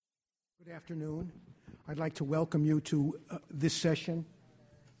Good afternoon. I'd like to welcome you to this session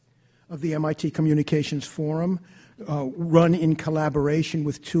of the MIT Communications Forum, run in collaboration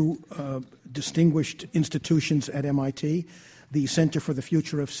with two distinguished institutions at MIT, the Center for the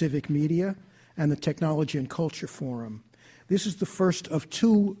Future of Civic Media and the Technology and Culture Forum. This is the first of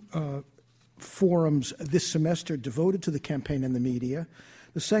two forums this semester devoted to the campaign and the media.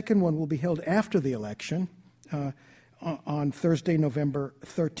 The second one will be held after the election on Thursday, November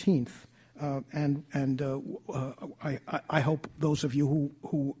 13th. I hope those of you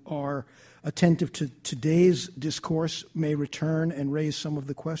who are attentive to today's discourse may return and raise some of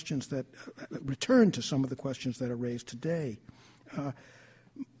the questions that are raised today.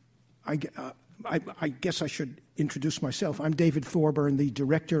 I guess I should introduce myself. I'm David Thorburn, the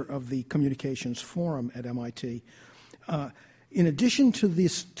director of the Communications Forum at MIT. In addition to the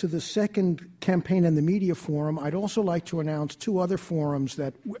second Campaign and the Media Forum, I'd also like to announce two other forums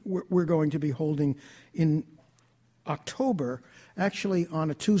that we're going to be holding in October, actually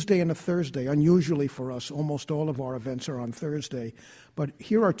on a Tuesday and a Thursday. Unusually for us, almost all of our events are on Thursday. But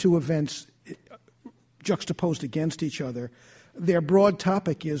here are two events juxtaposed against each other. Their broad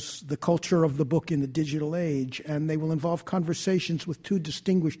topic is the culture of the book in the digital age, and they will involve conversations with two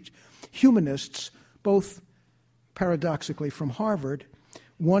distinguished humanists, both paradoxically from Harvard.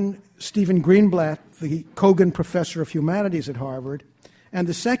 One, Stephen Greenblatt, the Kogan Professor of Humanities at Harvard, and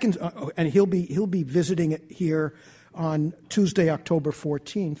the second, and he'll be visiting it here on Tuesday, October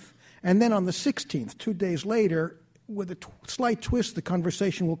 14th, and then on the 16th, 2 days later, with a slight twist, the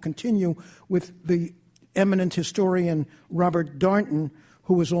conversation will continue with the eminent historian Robert Darnton,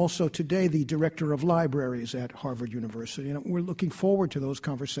 who is also today the director of libraries at Harvard University. And we're looking forward to those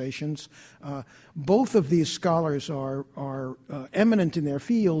conversations. Both of these scholars are eminent in their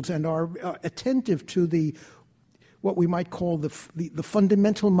fields and are attentive to what we might call the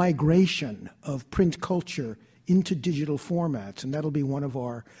fundamental migration of print culture into digital formats, and that'll be one of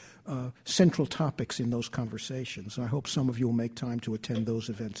our central topics in those conversations. And I hope some of you will make time to attend those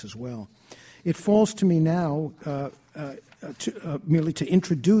events as well. It falls to me now merely to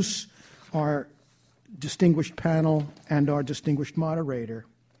introduce our distinguished panel and our distinguished moderator.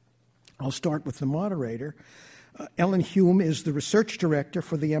 I'll start with the moderator. Ellen Hume is the research director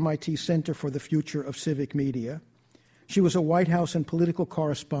for the MIT Center for the Future of Civic Media. She was a White House and political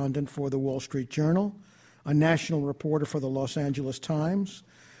correspondent for the Wall Street Journal, a national reporter for the Los Angeles Times,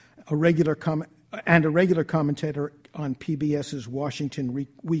 a regular commentator on PBS's Washington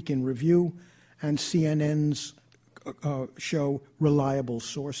Week in Review and CNN's show Reliable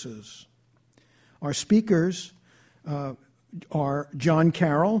Sources. Our speakers are John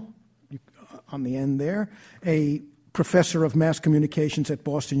Carroll, on the end there, a professor of mass communications at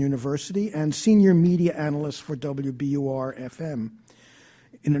Boston University and senior media analyst for WBUR-FM.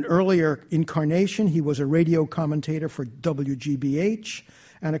 In an earlier incarnation, he was a radio commentator for WGBH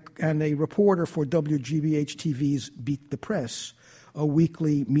and a reporter for WGBH-TV's Beat the Press, a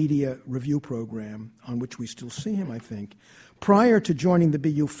weekly media review program on which we still see him, I think. Prior to joining the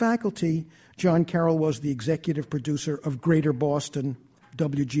BU faculty, John Carroll was the executive producer of Greater Boston,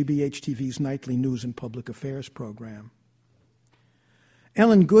 WGBH-TV's nightly news and public affairs program.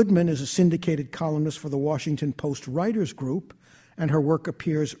 Ellen Goodman is a syndicated columnist for the Washington Post Writers Group, and her work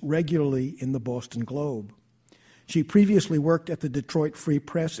appears regularly in the Boston Globe. She previously worked at the Detroit Free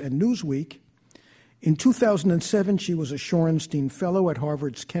Press and Newsweek. In 2007, she was a Shorenstein Fellow at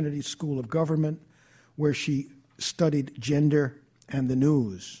Harvard's Kennedy School of Government, where she studied gender and the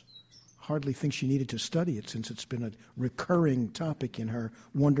news. Hardly think she needed to study it since it's been a recurring topic in her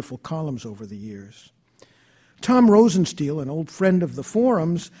wonderful columns over the years. Tom Rosenstiel, an old friend of the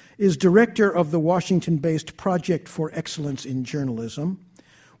forums, is director of the Washington-based Project for Excellence in Journalism,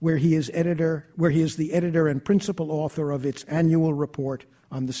 where he is the editor and principal author of its annual report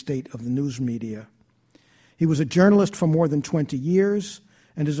on the state of the news media. He was a journalist for more than 20 years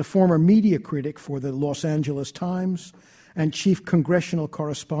and is a former media critic for the Los Angeles Times and chief congressional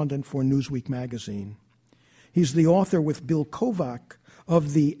correspondent for Newsweek magazine. He's the author with Bill Kovac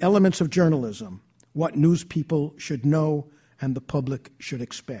of The Elements of Journalism, What News People Should Know and the Public Should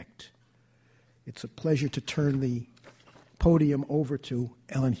Expect. It's a pleasure to turn the podium over to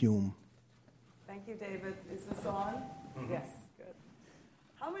Ellen Hume. Thank you, David. Is this on? Mm-hmm. Yes, good.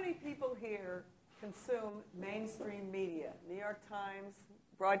 How many people here consume mainstream media? New York Times,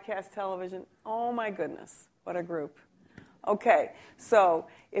 broadcast television? Oh my goodness, what a group. Okay, so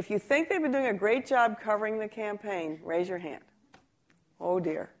if you think they've been doing a great job covering the campaign, raise your hand. Oh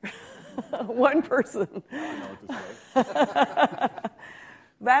dear. One person. I know what to say.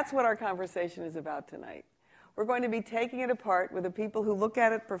 That's what our conversation is about tonight. we're going to be taking it apart with the people who look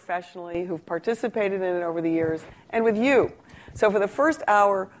at it professionally, who've participated in it over the years, and with you. So for the first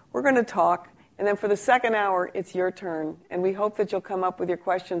hour, we're going to talk, and then for the second hour, it's your turn. And we hope that you'll come up with your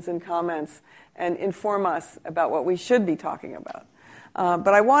questions and comments and inform us about what we should be talking about.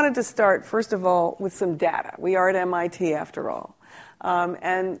 But I wanted to start, first of all, with some data. We are at MIT, after all.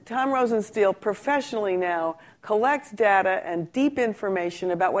 And Tom Rosenstiel, professionally now, collects data and deep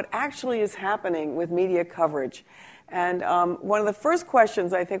information about what actually is happening with media coverage. And one of the first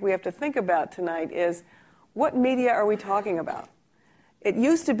questions I think we have to think about tonight is, what media are we talking about? It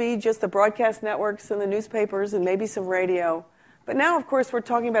used to be just the broadcast networks and the newspapers and maybe some radio. But now, of course, we're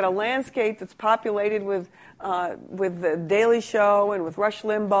talking about a landscape that's populated with The Daily Show and with Rush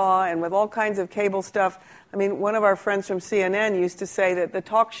Limbaugh and with all kinds of cable stuff. I mean, one of our friends from CNN used to say that the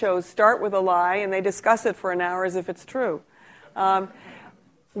talk shows start with a lie and they discuss it for an hour as if it's true.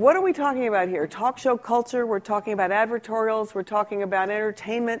 What are we talking about here? Talk show culture. We're talking about advertorials. We're talking about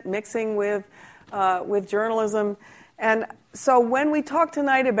entertainment mixing with journalism. And so when we talk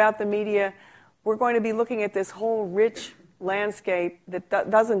tonight about the media, we're going to be looking at this whole rich landscape that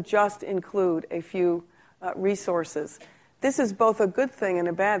doesn't just include a few resources. This is both a good thing and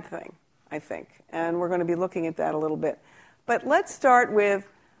a bad thing, I think, and we're going to be looking at that a little bit. But let's start with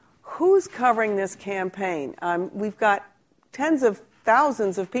who's covering this campaign. We've got tens of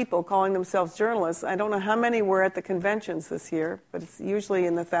thousands of people calling themselves journalists. I don't know how many were at the conventions this year, but it's usually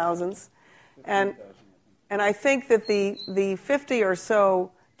in the thousands. And I think that the 50 or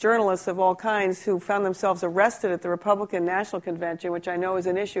so journalists of all kinds who found themselves arrested at the Republican National Convention, which I know is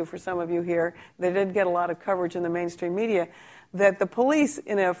an issue for some of you here, they didn't get a lot of coverage in the mainstream media, that the police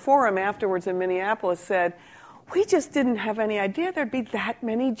in a forum afterwards in Minneapolis said, we just didn't have any idea there'd be that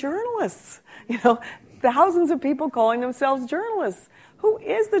many journalists. You know, thousands of people calling themselves journalists. Who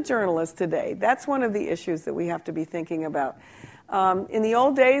is the journalist today? That's one of the issues that we have to be thinking about. In the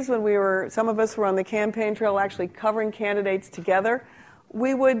old days when some of us were on the campaign trail actually covering candidates together,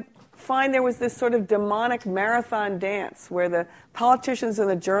 we would find there was this sort of demonic marathon dance where the politicians and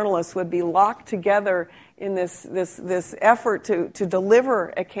the journalists would be locked together in this effort to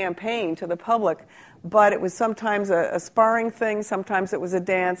deliver a campaign to the public. But it was sometimes a sparring thing, sometimes it was a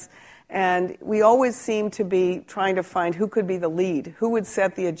dance, and we always seemed to be trying to find who could be the lead, who would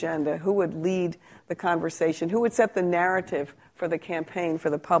set the agenda, who would lead the conversation, who would set the narrative for the campaign for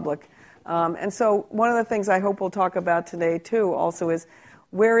the public. And so one of the things I hope we'll talk about today, too, also is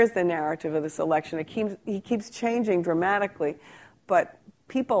where is the narrative of this election? It keeps changing dramatically, but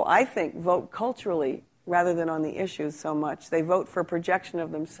people, I think, vote culturally rather than on the issues so much. They vote for a projection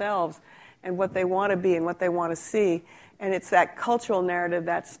of themselves and what they want to be and what they want to see, and it's that cultural narrative,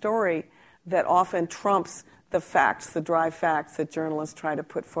 that story, that often trumps the facts, the dry facts that journalists try to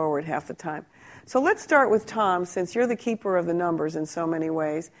put forward half the time. So let's start with Tom, since you're the keeper of the numbers in so many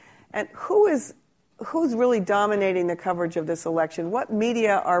ways. And who's really dominating the coverage of this election? What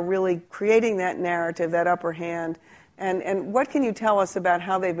media are really creating that narrative, that upper hand? And what can you tell us about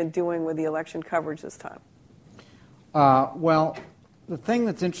how they've been doing with the election coverage this time? Well, the thing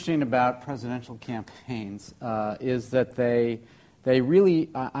that's interesting about presidential campaigns is that they really,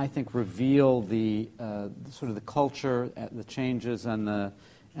 I think, reveal the sort of the culture, the changes, and the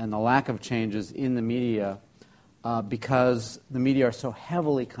lack of changes in the media. Because the media are so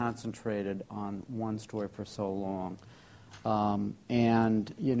heavily concentrated on one story for so long.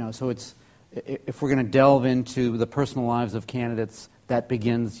 And, you know, so if we're going to delve into the personal lives of candidates, that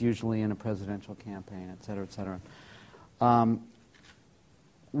begins usually in a presidential campaign, et cetera, et cetera.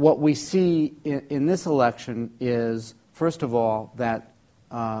 What we see in this election is, first of all, that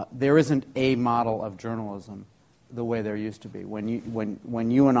there isn't a model of journalism the way there used to be.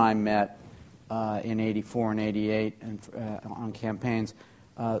 When you and I met in '84 and '88 on campaigns,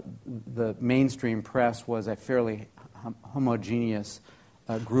 the mainstream press was a fairly homogeneous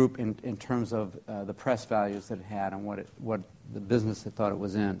group in terms of the press values that it had and what the business it thought it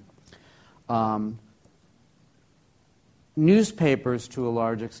was in. Newspapers, to a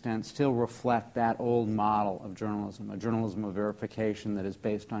large extent, still reflect that old model of journalism, a journalism of verification that is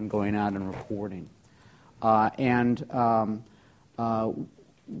based on going out and reporting.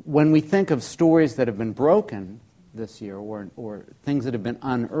 When we think of stories that have been broken this year or things that have been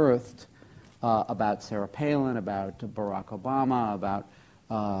unearthed about Sarah Palin, about Barack Obama, about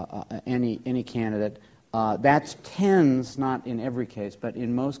any candidate, that tends, not in every case, but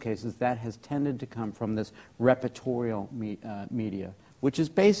in most cases, that has tended to come from this repertorial media, which is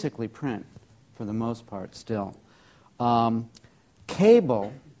basically print for the most part still.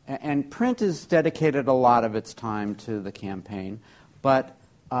 Cable, and print has dedicated a lot of its time to the campaign, but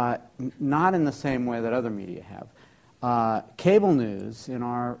not in the same way that other media have. Cable news, in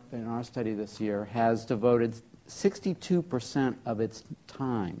our study this year, has devoted 62% of its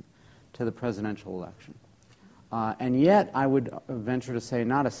time to the presidential election. And yet, I would venture to say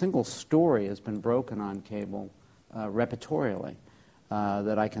not a single story has been broken on cable repertorially,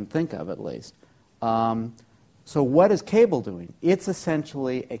 that I can think of at least. So what is cable doing? It's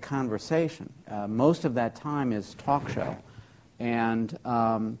essentially a conversation. Most of that time is talk show. And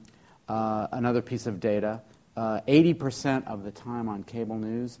another piece of data, 80% of the time on cable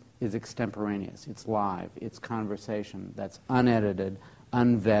news is extemporaneous. It's live. It's conversation that's unedited,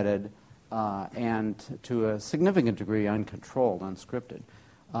 unvetted, and to a significant degree uncontrolled, unscripted.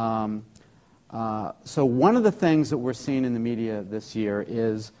 So one of the things that we're seeing in the media this year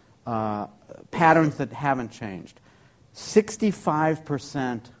is patterns that haven't changed.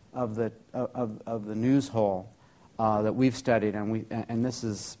 65% of the news haul that we've studied, and this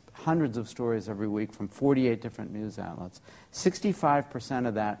is hundreds of stories every week from 48 different news outlets, 65%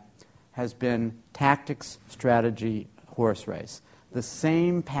 of that has been tactics, strategy, horse race. The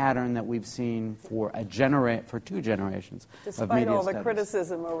same pattern that we've seen for 2 generations of media Despite all the studies.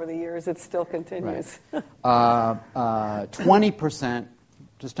 criticism over the years, it still continues. Right. 20%,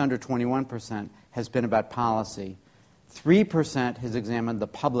 just under 21%, has been about policy. 3% has examined the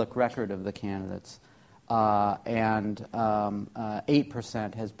public record of the candidates. And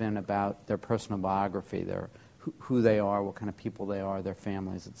 8% has been about their personal biography, who they are, what kind of people they are, their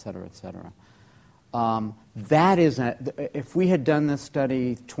families, et cetera, et cetera. That is, if we had done this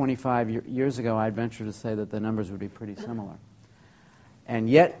study 25 years ago, I'd venture to say that the numbers would be pretty similar. And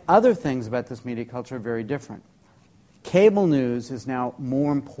yet, other things about this media culture are very different. Cable news is now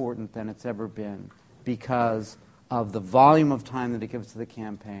more important than it's ever been because of the volume of time that it gives to the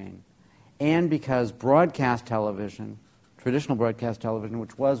campaign, and because broadcast television, traditional broadcast television,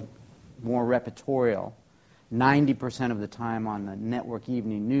 which was more repertorial, 90% of the time on the network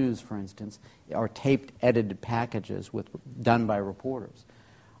evening news, for instance, are taped, edited packages done by reporters.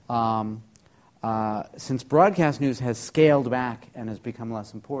 Since broadcast news has scaled back and has become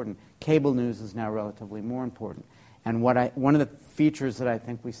less important, cable news is now relatively more important. And one of the features that I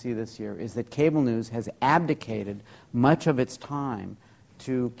think we see this year is that cable news has abdicated much of its time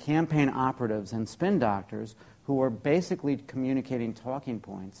to campaign operatives and spin doctors who are basically communicating talking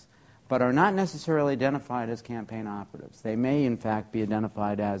points, but are not necessarily identified as campaign operatives. They may, in fact, be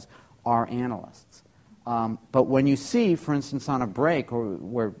identified as our analysts. But when you see, for instance, on a break, or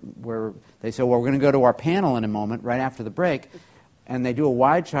where they say, well, we're going to go to our panel in a moment, right after the break, and they do a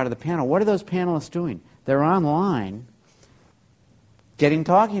wide shot of the panel, what are those panelists doing? They're online getting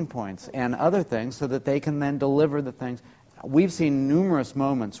talking points and other things so that they can then deliver the things. We've seen numerous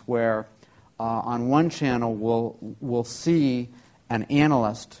moments where on one channel we'll see an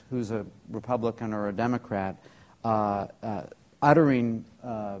analyst who's a Republican or a Democrat uttering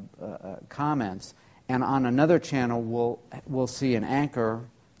comments, and on another channel we'll see an anchor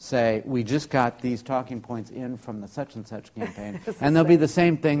say, we just got these talking points in from the such and such campaign, and there'll be the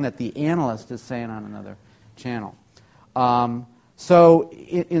same thing that the analyst is saying on another channel. So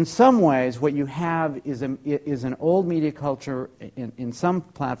in some ways, what you have is an old media culture in some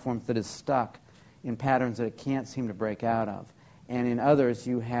platforms that is stuck in patterns that it can't seem to break out of. And in others,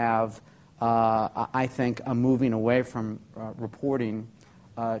 you have, I think, a moving away from reporting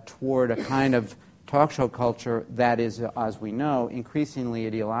toward a kind of talk show culture that is, as we know, increasingly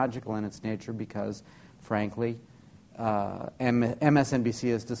ideological in its nature because, frankly, MSNBC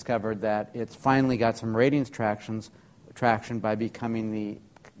has discovered that it's finally got some ratings traction by becoming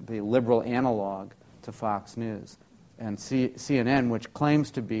the liberal analog to Fox News. And CNN, which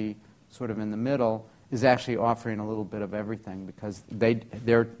claims to be sort of in the middle, is actually offering a little bit of everything because they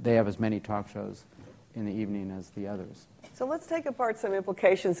have as many talk shows in the evening as the others. So let's take apart some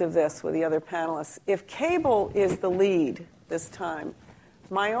implications of this with the other panelists. If cable is the lead this time,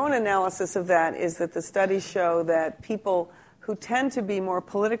 my own analysis of that is that the studies show that people who tend to be more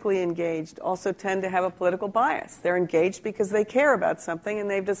politically engaged also tend to have a political bias. They're engaged because they care about something and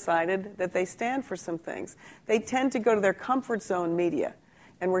they've decided that they stand for some things. They tend to go to their comfort zone media.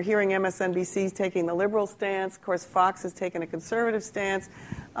 And we're hearing MSNBC's taking the liberal stance. Of course, Fox has taken a conservative stance.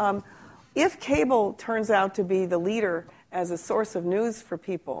 If cable turns out to be the leader as a source of news for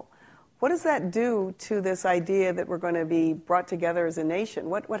people, what does that do to this idea that we're going to be brought together as a nation?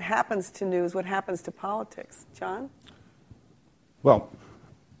 What happens to news? What happens to politics? John? Well,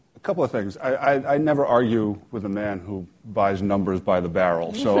 a couple of things. I never argue with a man who buys numbers by the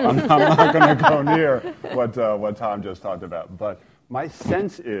barrel, so I'm not going to go near what Tom just talked about. But my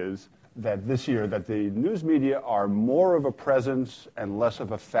sense is that this year that the news media are more of a presence and less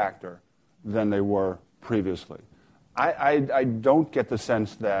of a factor than they were previously. I don't get the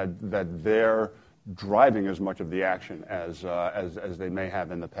sense that they're driving as much of the action as they may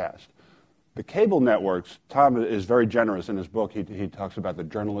have in the past. The cable networks, Tom is very generous in his book. He talks about the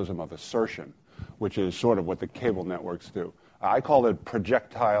journalism of assertion, which is sort of what the cable networks do. I call it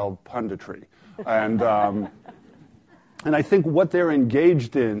projectile punditry. And I think what they're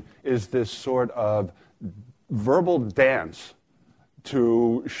engaged in is this sort of verbal dance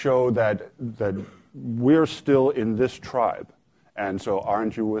to show that we're still in this tribe. And so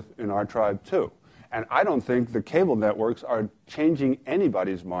aren't you in our tribe too? And I don't think the cable networks are changing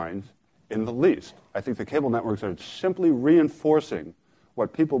anybody's minds in the least. I think the cable networks are simply reinforcing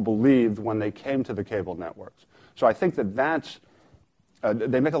what people believed when they came to the cable networks. So I think that's,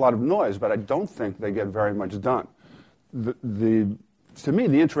 they make a lot of noise, but I don't think they get very much done. To me,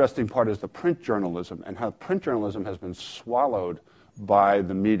 the interesting part is the print journalism and how print journalism has been swallowed by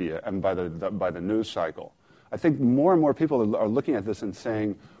the media and by the news cycle. I think more and more people are looking at this and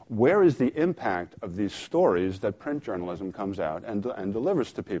saying, where is the impact of these stories that print journalism comes out and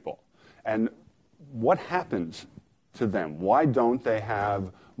delivers to people? And what happens to them? Why don't they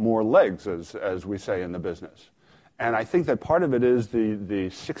have more legs, as we say in the business? And I think that part of it is the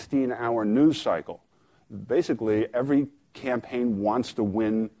 16-hour news cycle. Basically, every campaign wants to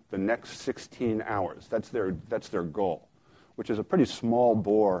win the next 16 hours. That's their goal, which is a pretty small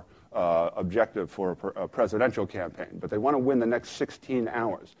bore objective for a presidential campaign. But they want to win the next 16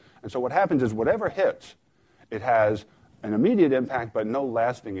 hours. And so what happens is whatever hits, it has an immediate impact but no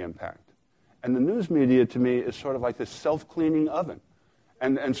lasting impact. And the news media, to me, is sort of like this self-cleaning oven.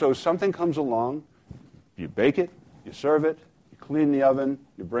 And so something comes along, you bake it, you serve it, you clean the oven,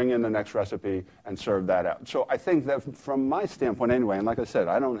 you bring in the next recipe, and serve that out. So I think that from my standpoint anyway, and like I said,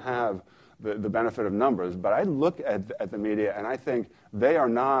 I don't have the benefit of numbers, but I look at the media and I think they are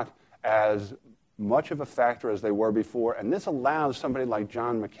not as much of a factor as they were before. And this allows somebody like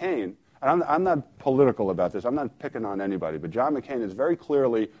John McCain, and I'm not political about this, I'm not picking on anybody, but John McCain is very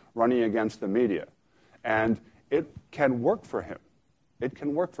clearly running against the media. And it can work for him. It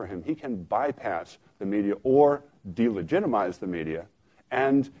can work for him. He can bypass the media or delegitimize the media.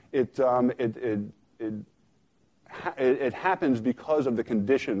 And it happens because of the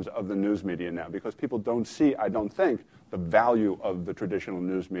conditions of the news media now, because people don't see, I don't think, the value of the traditional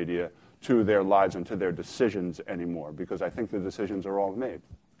news media to their lives and to their decisions anymore, because I think the decisions are all made.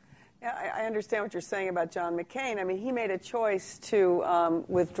 Yeah, I understand what you're saying about John McCain. I mean, he made a choice to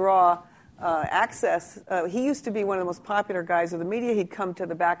withdraw access. He used to be one of the most popular guys of the media. He'd come to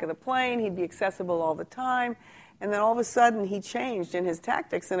the back of the plane. He'd be accessible all the time. And then all of a sudden, he changed in his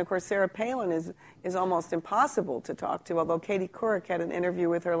tactics. And, of course, Sarah Palin is almost impossible to talk to, although Katie Couric had an interview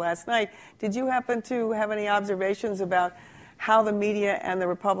with her last night. Did you happen to have any observations about how the media and the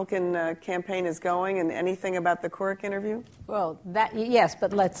Republican campaign is going, and anything about the Couric interview? Well, yes,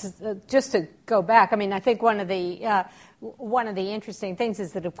 but let's just to go back. I mean, I think one of the interesting things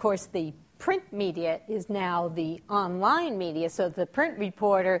is that, of course, the print media is now the online media. So the print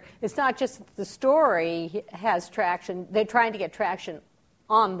reporter, it's not just the story has traction; they're trying to get traction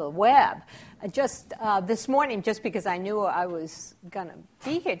on the web. Just this morning, just because I knew I was going to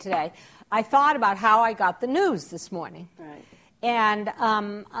be here today, I thought about how I got the news this morning. Right. And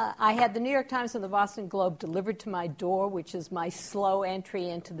I had the New York Times and the Boston Globe delivered to my door, which is my slow entry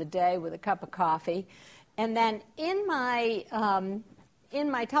into the day with a cup of coffee. And then in my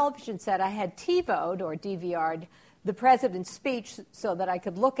television set, I had TiVo'd or DVR'd the president's speech so that I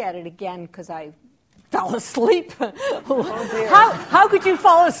could look at it again because I fell asleep. How could you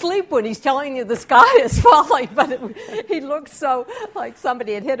fall asleep when he's telling you the sky is falling? But he looked so like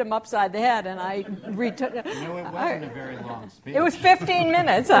somebody had hit him upside the head, and I returned. It wasn't a very long speech. It was 15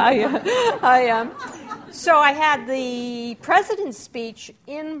 minutes. So I had the president's speech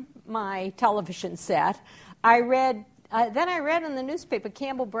in my television set. Then I read in the newspaper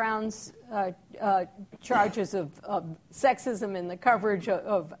Campbell Brown's charges of sexism in the coverage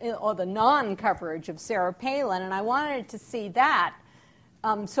or the non-coverage of Sarah Palin, and I wanted to see that.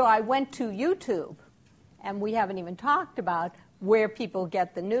 So I went to YouTube, and we haven't even talked about where people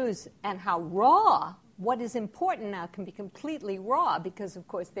get the news and how raw. What is important now can be completely raw because, of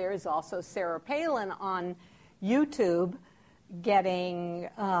course, there is also Sarah Palin on YouTube getting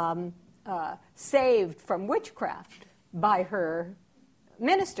saved from witchcraft by her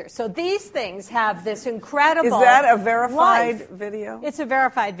minister. So these things have this incredible. Is that a verified life. video? It's a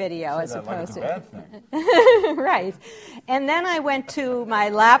verified video as opposed like to. it's a bad thing. Right. And then I went to my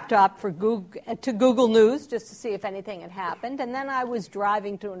laptop for Google News just to see if anything had happened. And then I was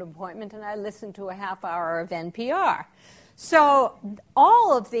driving to an appointment and I listened to a half hour of NPR. So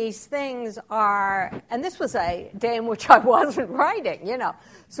all of these things are, and this was a day in which I wasn't writing,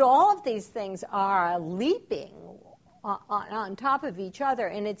 So all of these things are leaping on top of each other,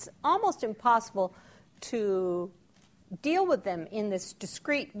 and it's almost impossible to deal with them in this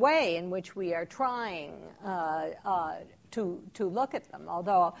discrete way in which we are trying to look at them.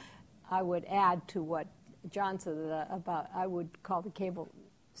 Although I would add to what John said about, I would call the cable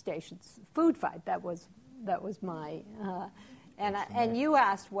stations food fight. That was my, and you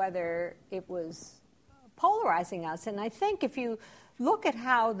asked whether it was polarizing us, and I think if you look at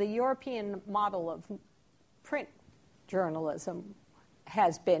how the European model of print journalism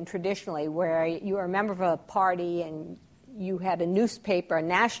has been traditionally, where you are a member of a party and you had a newspaper, a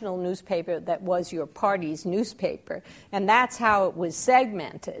national newspaper that was your party's newspaper, and that's how it was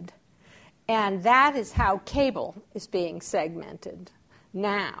segmented. And that is how cable is being segmented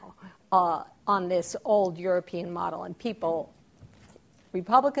now on this old European model. And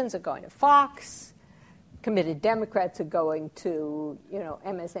Republicans are going to Fox, committed Democrats are going to,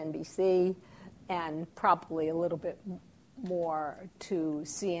 MSNBC, and probably a little bit more to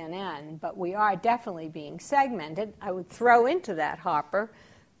CNN. But we are definitely being segmented. I would throw into that, Harper,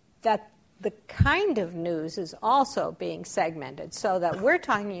 that the kind of news is also being segmented, so that we're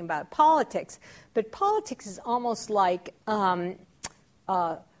talking about politics, but politics is almost like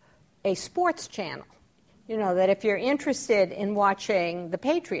a sports channel. That if you're interested in watching the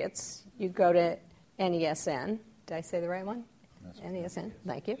Patriots, you go to NESN. Did I say the right one? NESN,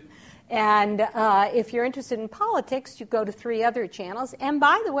 thank you. And if you're interested in politics, you go to 3 other channels. And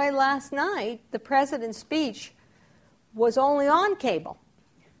by the way, last night, the president's speech was only on cable.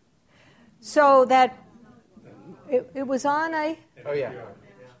 So that it was on a... Oh, yeah.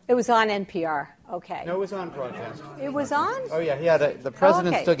 It was on NPR. Okay. No, it was on broadcast. It was on? Oh, yeah. The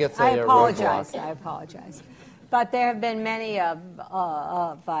president still gets a roadblock. I apologize. But there have been many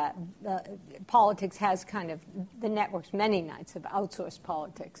politics has kind of, the networks many nights have outsourced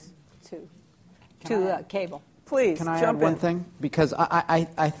politics to cable. Please, Can I jump add one in. thing? Because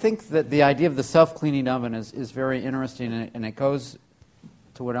I think that the idea of the self-cleaning oven is very interesting, and it goes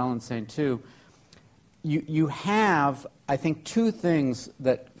to what Ellen's saying, too. You have, I think, 2 things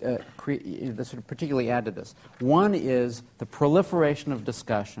that sort of particularly add to this. One is the proliferation of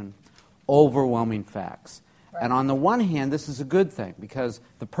discussion, overwhelming facts. Right. And on the one hand, this is a good thing, because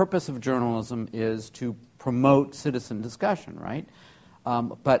the purpose of journalism is to promote citizen discussion, right?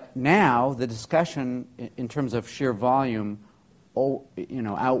 But now the discussion, in terms of sheer volume,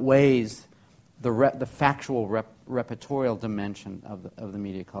 outweighs the factual repertorial dimension of the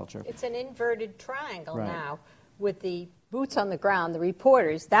media culture. It's an inverted triangle Right. now with the boots on the ground, the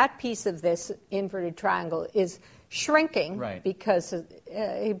reporters. That piece of this inverted triangle is shrinking Right. because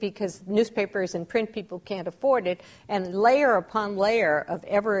newspapers and print people can't afford it, and layer upon layer of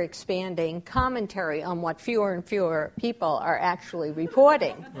ever-expanding commentary on what fewer and fewer people are actually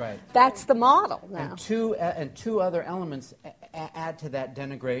reporting. Right. That's the model now. And two other elements add to that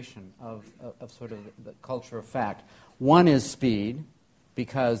denigration of sort of the culture of fact. One is speed,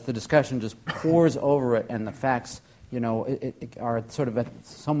 because the discussion just pours over it, and the facts, are sort of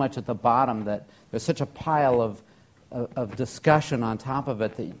so much at the bottom that there's such a pile of discussion on top of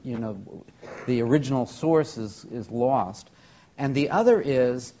it that the original source is lost. And the other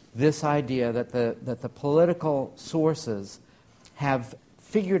is this idea that the political sources have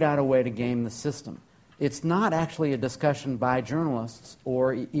figured out a way to game the system. It's not actually a discussion by journalists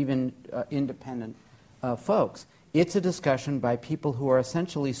or even independent folks. It's a discussion by people who are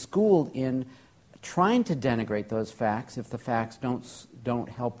essentially schooled in trying to denigrate those facts if the facts don't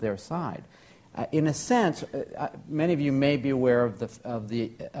help their side. In a sense, many of you may be aware of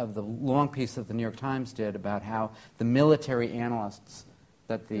the long piece that the New York Times did about how the military analysts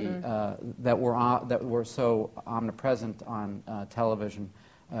that were so omnipresent on television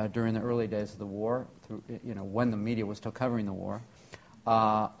during the early days of the war, when the media was still covering the war,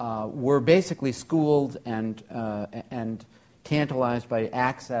 were basically schooled and tantalized by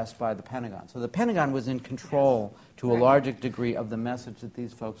access by the Pentagon. So the Pentagon was in control to a large degree of the message that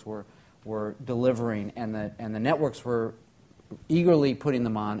these folks were delivering, and the networks were eagerly putting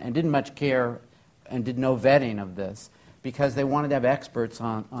them on and didn't much care and did no vetting of this because they wanted to have experts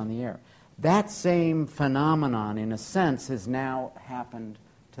on the air. That same phenomenon, in a sense, has now happened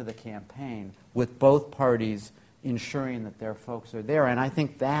to the campaign, with both parties ensuring that their folks are there. And I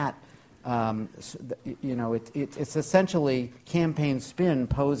think that, it's essentially campaign spin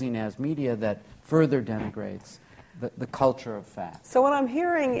posing as media that further denigrates the culture of fact. So what I'm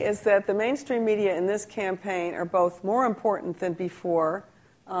hearing is that the mainstream media in this campaign are both more important than before,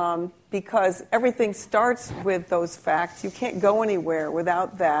 because everything starts with those facts. You can't go anywhere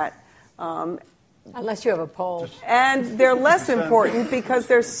without that. Unless you have a poll. And they're less important because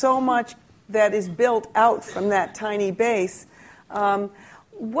there's so much that is built out from that tiny base.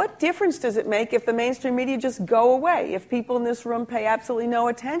 What difference does it make if the mainstream media just go away? If people in this room pay absolutely no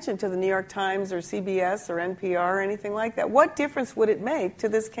attention to the New York Times or CBS or NPR or anything like that, what difference would it make to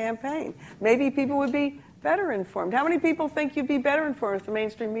this campaign? Maybe people would be better informed. How many people think you'd be better informed if the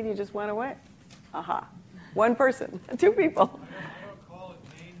mainstream media just went away? Aha. One person. Two people. I don't call it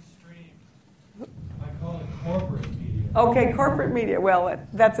mainstream. I call it corporate media. Okay, corporate media. Well,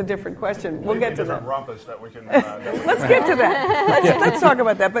 that's a different question. We'll get to that. Rumpus that we can. Let's get to that. Let's talk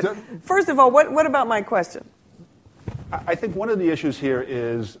about that. But first of all, what about my question? I think one of the issues here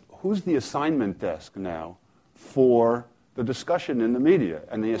is who's the assignment desk now for the discussion in the media?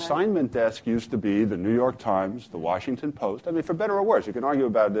 And the assignment desk used to be the New York Times, the Washington Post. I mean, for better or worse, you can argue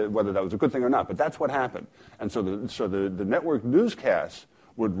about whether that was a good thing or not, but that's what happened. And so the network newscasts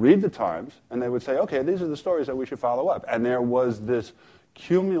would read the Times, and they would say, okay, these are the stories that we should follow up. And there was this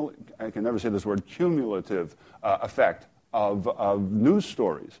I can never say this word, cumulative effect of news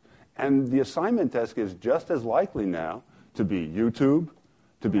stories. And the assignment desk is just as likely now to be YouTube,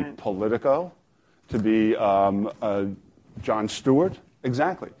 to be Politico, to be Jon Stewart.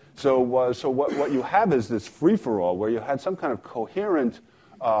 Exactly. So what you have is this free-for-all where you had some kind of coherent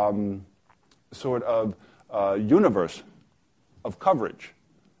sort of universe of coverage.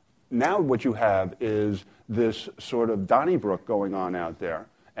 Now what you have is this sort of Donnybrook going on out there,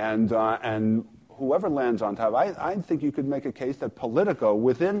 and whoever lands on top, I think you could make a case that Politico,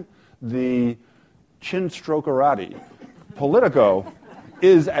 within the chin-strokerati, Politico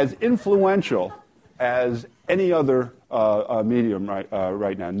is as influential as any other medium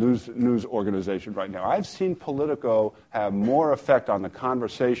right now, news organization right now. I've seen Politico have more effect on the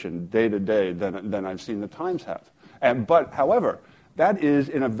conversation day to day than I've seen the Times have. But however, that is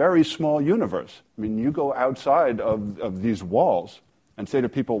in a very small universe. I mean, you go outside of these walls and say to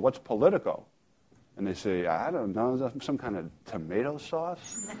people, what's Politico? And they say, I don't know, some kind of tomato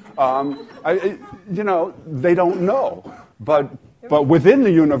sauce? They don't know. But within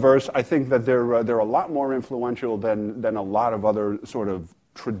the universe, I think that they're a lot more influential than a lot of other sort of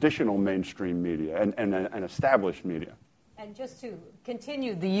traditional mainstream media and established media. And just to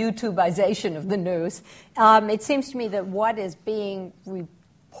continue the YouTubeization of the news, it seems to me that what is being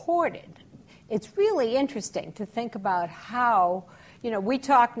reported, it's really interesting to think about how, we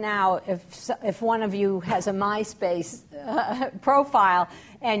talk now, if one of you has a MySpace profile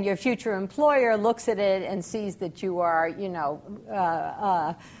and your future employer looks at it and sees that you are,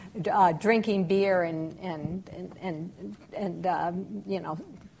 drinking beer and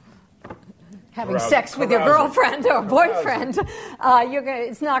having sex with your girlfriend or boyfriend,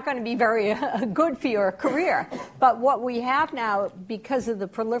 it's not going to be very good for your career. But what we have now, because of the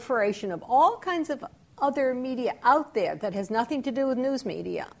proliferation of all kinds of other media out there that has nothing to do with news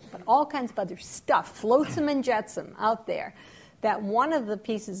media, but all kinds of other stuff, flotsam and jetsam out there, that one of the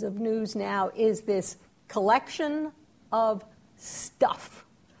pieces of news now is this collection of stuff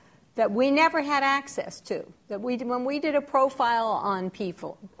that we never had access to. When we did a profile on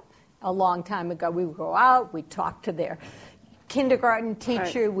people a long time ago, we would go out, we'd talk to their kindergarten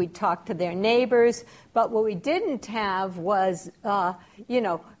teacher, we'd talk to their neighbors, but what we didn't have was,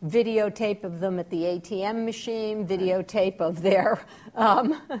 videotape of them at the ATM machine, videotape of their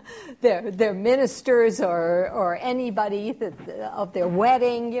ministers or anybody of their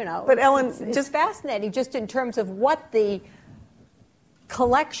wedding, But Ellen, it's fascinating just in terms of what the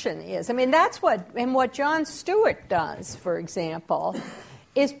collection is. I mean, that's what Jon Stewart does, for example,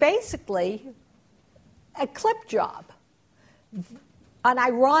 is basically a clip job, an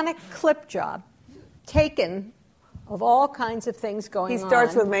ironic clip job taken of all kinds of things going on. He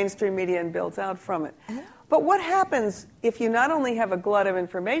starts with mainstream media and builds out from it. But what happens if you not only have a glut of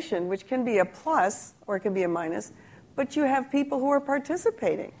information, which can be a plus or it can be a minus, but you have people who are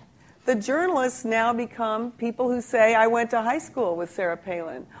participating? The journalists now become people who say, I went to high school with Sarah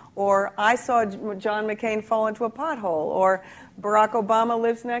Palin, or I saw John McCain fall into a pothole, or Barack Obama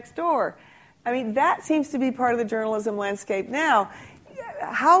lives next door. I mean, that seems to be part of the journalism landscape now.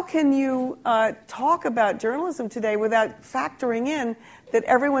 how can you talk about journalism today without factoring in that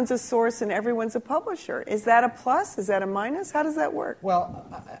everyone's a source and everyone's a publisher? Is that a plus? Is that a minus? How does that work? Well,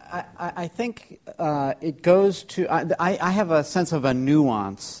 I think it goes to... I have a sense of a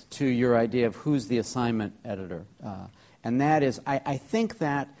nuance to your idea of who's the assignment editor. And that is, I think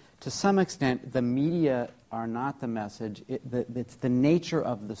that to some extent the media are not the message. It's the nature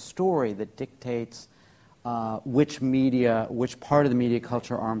of the story that dictates which part of the media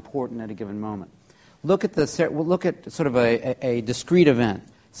culture are important at a given moment. Look at sort of a discrete event.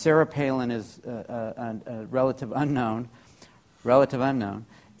 Sarah Palin is a relative unknown,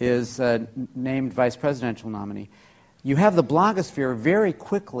 is named vice presidential nominee. You have the blogosphere very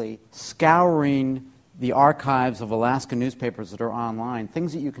quickly scouring the archives of Alaska newspapers that are online,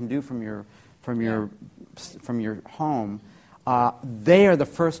 things that you can do from your home. They are the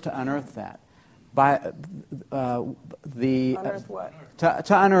first to unearth that. Unearth what?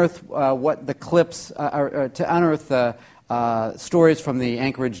 To unearth what the clips, or to unearth stories from the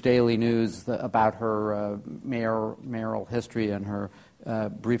Anchorage Daily News about her mayoral history and her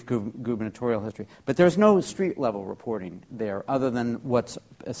brief gubernatorial history. But there's no street-level reporting there other than what's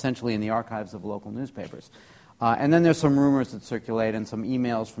essentially in the archives of local newspapers. And then there's some rumors that circulate and some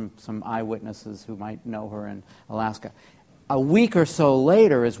emails from some eyewitnesses who might know her in Alaska. A week or so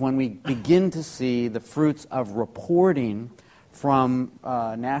later is when we begin to see the fruits of reporting from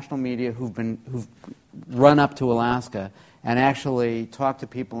national media who've run up to Alaska and actually talked to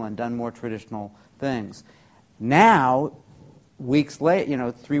people and done more traditional things. Now, 3 weeks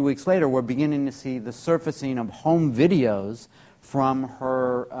later, we're beginning to see the surfacing of home videos from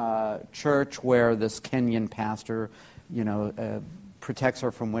her church where this Kenyan pastor, protects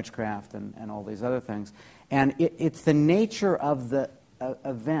her from witchcraft and all these other things. And it's the nature of the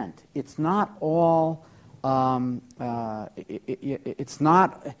event. It's not all. It's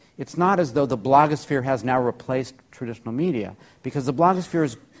not as though the blogosphere has now replaced traditional media, because the blogosphere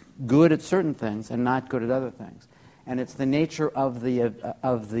is good at certain things and not good at other things. And it's the nature of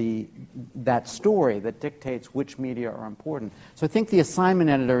that story that dictates which media are important. So I think the assignment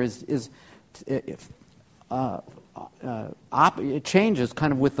editor it changes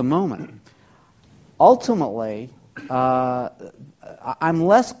kind of with the moment. Ultimately, I'm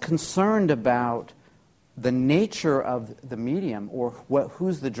less concerned about the nature of the medium or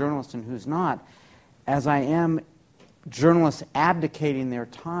who's the journalist and who's not, as I am journalists abdicating their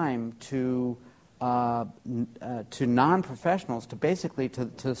time to non-professionals,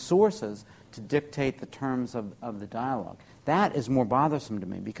 to sources, to dictate the terms of the dialogue. That is more bothersome to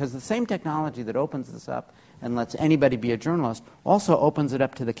me, because the same technology that opens this up and lets anybody be a journalist also opens it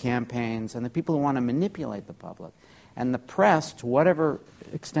up to the campaigns and the people who want to manipulate the public. And the press, to whatever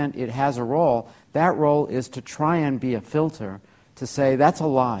extent it has a role, that role is to try and be a filter to say, that's a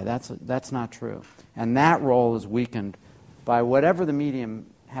lie, that's not true. And that role is weakened by whatever the medium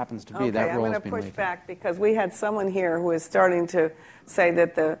happens to be. Okay, that role I'm has going to been push weakened. back, because we had someone here who is starting to say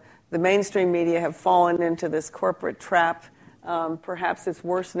that the mainstream media have fallen into this corporate trap. Perhaps it's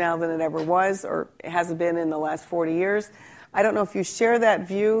worse now than it ever was, or it hasn't been in the last 40 years. I don't know if you share that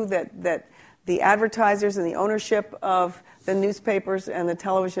view, that the advertisers and the ownership of the newspapers and the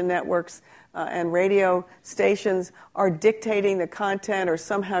television networks and radio stations are dictating the content or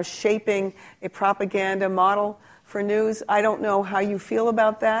somehow shaping a propaganda model for news. I don't know how you feel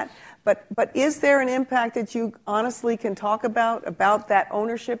about that, but is there an impact that you honestly can talk about that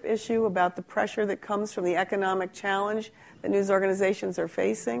ownership issue, about the pressure that comes from the economic challenge that news organizations are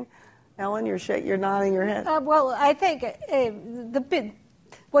facing? Ellen, you're nodding your head. Well, I think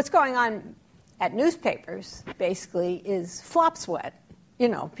what's going on at newspapers basically is flop sweat.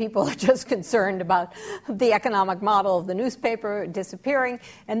 People are just concerned about the economic model of the newspaper disappearing,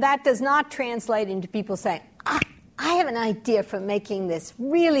 and that does not translate into people saying, I have an idea for making this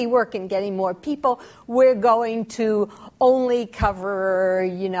really work and getting more people. We're going to only cover,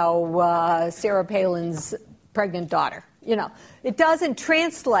 Sarah Palin's pregnant daughter. It doesn't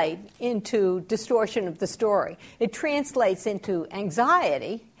translate into distortion of the story. It translates into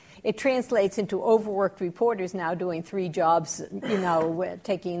anxiety. It translates into overworked reporters now doing 3 jobs,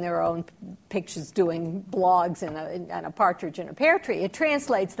 taking their own pictures, doing blogs and a partridge in a pear tree. It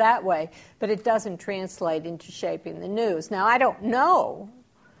translates that way, but it doesn't translate into shaping the news. Now, I don't know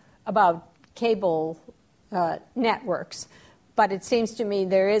about cable networks, but it seems to me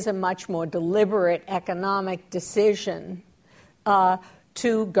there is a much more deliberate economic decision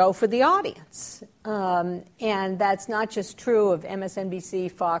to go for the audience. And that's not just true of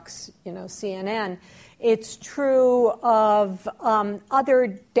MSNBC, Fox, CNN. It's true of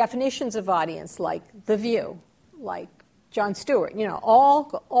other definitions of audience, like The View, like Jon Stewart,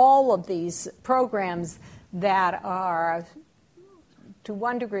 all of these programs that are, to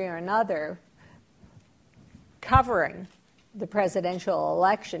one degree or another, covering the presidential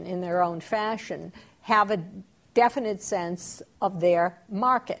election in their own fashion, have a definite sense of their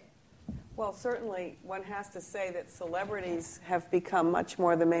market. Well, certainly one has to say that celebrities have become much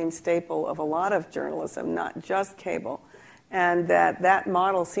more the main staple of a lot of journalism, not just cable, and that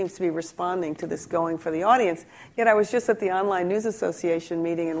model seems to be responding to this going for the audience. Yet I was just at the Online News Association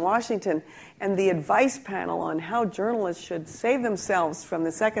meeting in Washington, and the advice panel on how journalists should save themselves from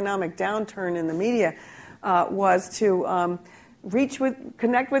this economic downturn in the media was to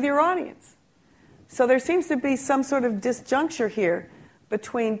connect with your audience. So there seems to be some sort of disjuncture here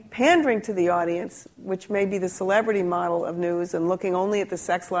between pandering to the audience, which may be the celebrity model of news and looking only at the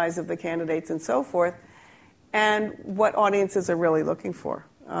sex lives of the candidates and so forth, and what audiences are really looking for.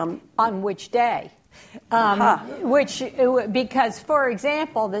 On which day? Because, for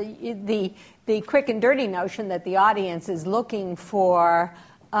example, the quick and dirty notion that the audience is looking for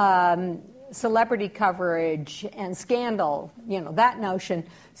celebrity coverage and scandal, that notion,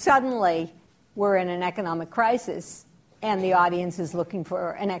 suddenly we're in an economic crisis and the audience is looking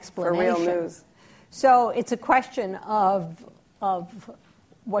for an explanation. For real news. So it's a question of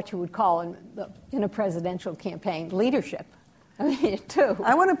what you would call in a presidential campaign leadership. Too.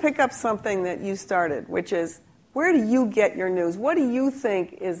 I want to pick up something that you started, which is, where do you get your news? What do you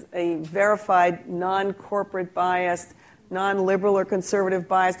think is a verified, non-corporate biased, non-liberal or conservative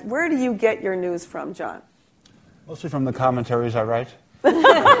biased? Where do you get your news from, John? Mostly from the commentaries I write.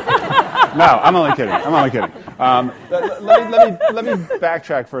 No, I'm only kidding. Let me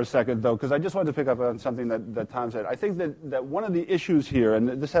backtrack for a second, though, because I just wanted to pick up on something that Tom said. I think that one of the issues here,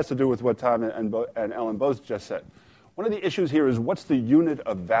 and this has to do with what Tom and Ellen both just said, one of the issues here is what's the unit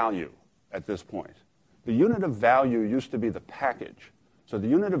of value at this point? The unit of value used to be the package. So the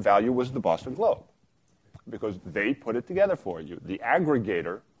unit of value was the Boston Globe, because they put it together for you. The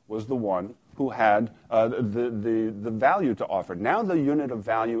aggregator was the one who had the value to offer. Now the unit of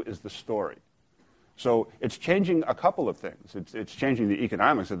value is the story. So it's changing a couple of things. It's changing the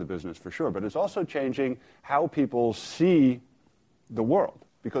economics of the business for sure, but it's also changing how people see the world,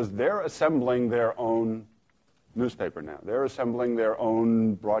 because they're assembling their own newspaper now. They're assembling their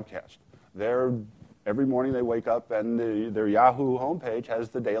own broadcast. Every morning they wake up and their Yahoo homepage has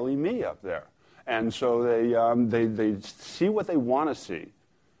the Daily Me up there. And so they see what they want to see.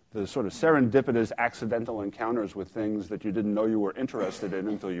 The sort of serendipitous accidental encounters with things that you didn't know you were interested in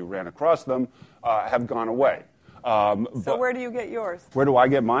until you ran across them have gone away. So where do you get yours? Where do I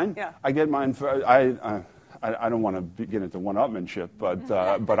get mine? Yeah. I get mine I don't want to get into one-upmanship,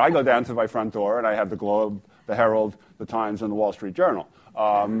 but I go down to my front door and I have the Globe, the Herald, the Times, and the Wall Street Journal.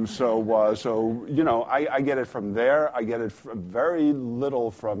 So I get it from there. I get it very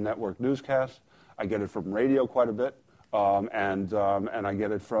little from network newscasts. I get it from radio quite a bit. And I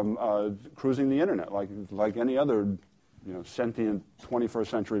get it from cruising the internet, like any other, sentient 21st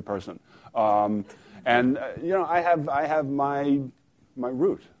century person. I have my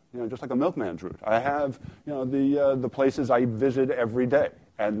route, just like a milkman's route. I have, the places I visit every day,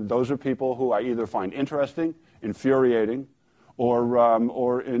 and those are people who I either find interesting, infuriating,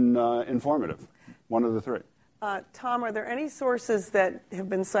 or informative. One of the three. Tom, are there any sources that have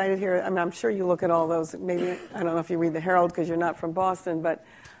been cited here? I mean, I'm sure you look at all those. Maybe, I don't know if you read the Herald because you're not from Boston, but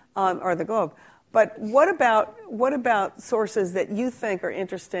or the Globe. But what about sources that you think are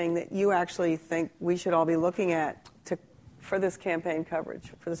interesting that you actually think we should all be looking at for this campaign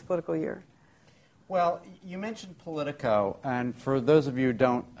coverage, for this political year? Well, you mentioned Politico, and for those of you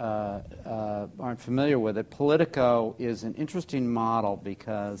who aren't familiar with it, Politico is an interesting model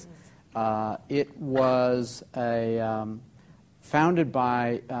because it was founded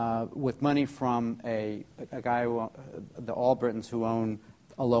with money from a guy, the Albritons, who own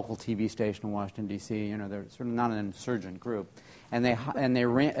a local TV station in Washington, D.C. They're sort of not an insurgent group, and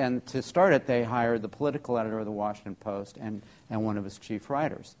to start it, they hired the political editor of the Washington Post and one of his chief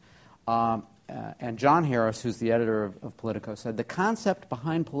writers. And John Harris, who's the editor of Politico, said the concept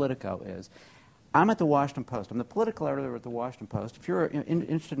behind Politico is, I'm at the Washington Post. I'm the political editor at the Washington Post. If you're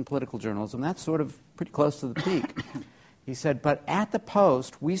interested in political journalism, that's sort of pretty close to the peak. He said, but at the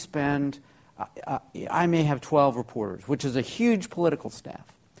Post, we spend, I may have 12 reporters, which is a huge political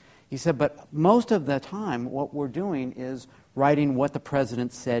staff. He said, but most of the time, what we're doing is writing what the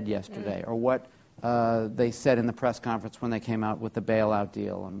president said yesterday or what they said in the press conference when they came out with the bailout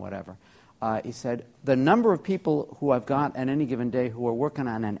deal and whatever. He said, the number of people who I've got at any given day who are working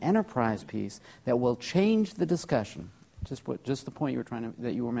on an enterprise piece that will change the discussion, just the point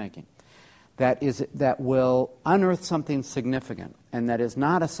that you were making. that will unearth something significant and that is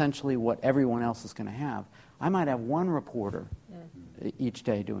not essentially what everyone else is going to have, I might have one reporter each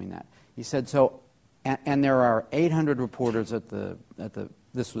day doing that. He said, and there are 800 reporters at the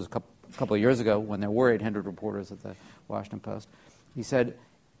this was a couple of years ago when there were 800 reporters at the Washington Post. He said,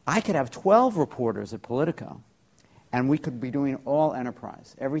 I could have 12 reporters at Politico, and we could be doing all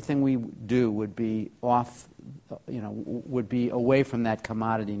enterprise. Everything we do would be would be away from that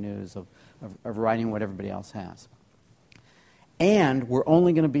commodity news of writing what everybody else has. And we're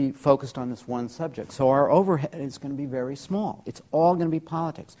only going to be focused on this one subject. So our overhead is going to be very small. It's all going to be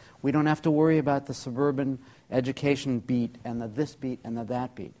politics. We don't have to worry about the suburban education beat and the this beat and the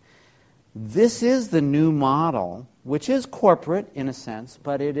that beat. This is the new model, which is corporate in a sense,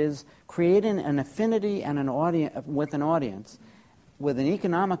 but it is creating an affinity and an audience with an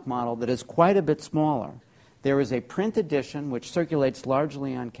economic model that is quite a bit smaller. There is a print edition which circulates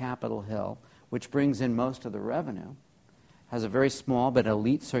largely on Capitol Hill, which brings in most of the revenue, has a very small but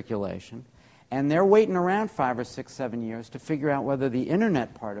elite circulation, and they're waiting around 5 or 6, 7 years to figure out whether the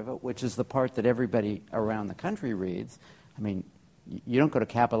internet part of it, which is the part that everybody around the country reads, I mean, you don't go to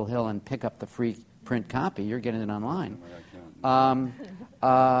Capitol Hill and pick up the free print copy, you're getting it online. They're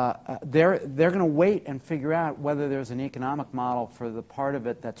going to wait and figure out whether there's an economic model for the part of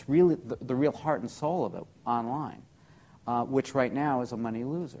it that's really the real heart and soul of it online, which right now is a money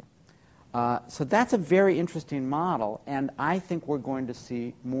loser. So that's a very interesting model, and I think we're going to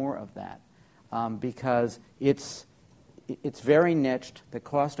see more of that because it's very niched. The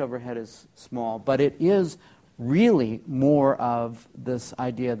cost overhead is small, but it is really more of this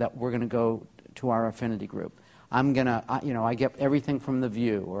idea that we're going to go to our affinity group. I'm going to, I get everything from The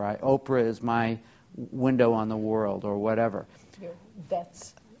View, or Oprah is my window on the world, or whatever.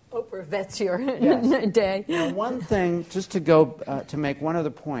 Oprah vets your Yes. day. One thing, just to go to make one other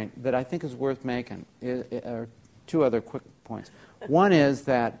point that I think is worth making, or two other quick points. One is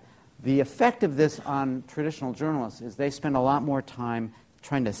that the effect of this on traditional journalists is they spend a lot more time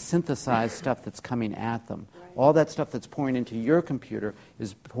trying to synthesize stuff that's coming at them. Right. All that stuff that's pouring into your computer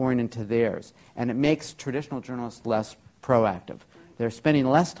is pouring into theirs. And it makes traditional journalists less proactive. Right. They're spending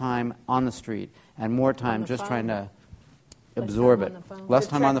less time on the street and more time just trying to absorb it. Less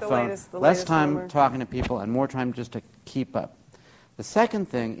time on the phone, less time talking to people, and more time just to keep up. The second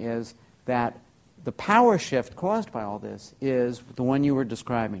thing is that the power shift caused by all this is the one you were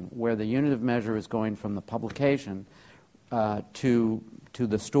describing, where the unit of measure is going from the publication to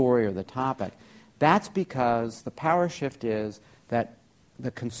the story or the topic. That's because the power shift is that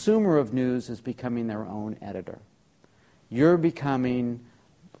the consumer of news is becoming their own editor. You're becoming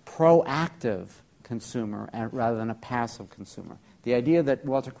proactive consumer rather than a passive consumer. The idea that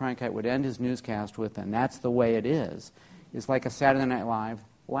Walter Cronkite would end his newscast with, and that's the way it is like a Saturday Night Live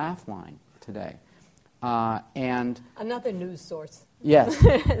laugh line today. And another news source. Yes.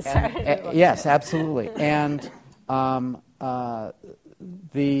 Yes, absolutely. And one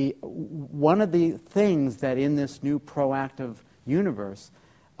of the things that in this new proactive universe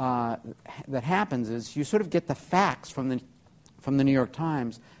that happens is you sort of get the facts from the New York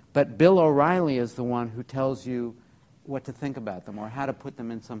Times, but Bill O'Reilly is the one who tells you what to think about them or how to put them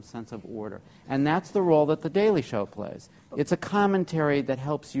in some sense of order. And that's the role that The Daily Show plays. It's a commentary that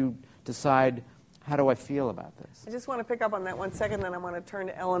helps you decide, how do I feel about this? I just want to pick up on that 1 second, then I want to turn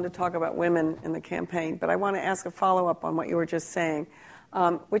to Ellen to talk about women in the campaign. But I want to ask a follow-up on what you were just saying,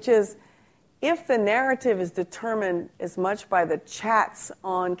 which is, if the narrative is determined as much by the chats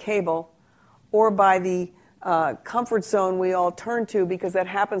on cable or by the comfort zone we all turn to because that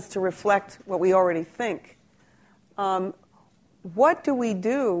happens to reflect what we already think, what do we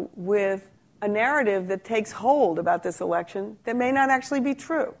do with a narrative that takes hold about this election that may not actually be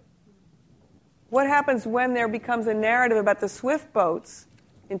true? What happens when there becomes a narrative about the Swift boats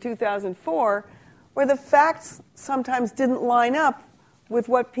in 2004 where the facts sometimes didn't line up with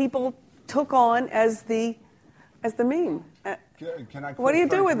what people took on as the meme? What do you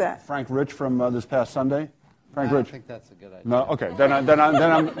do with that? Frank Rich from this past Sunday? Frank I Rich. think that's a good idea. No, okay. Then I'm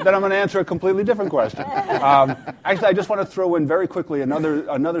going to answer a completely different question. Actually, I just want to throw in very quickly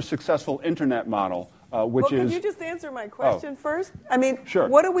another successful internet model, which is. Can you just answer my question first? I mean, sure.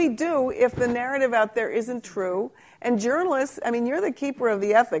 What do we do if the narrative out there isn't true? And journalists, I mean, you're the keeper of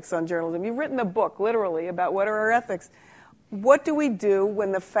the ethics on journalism. You've written a book, literally, about what are our ethics. What do we do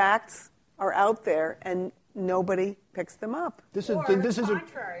when the facts are out there and nobody picks them up? This is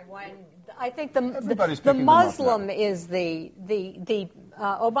contrary. When I think the picking Muslim is the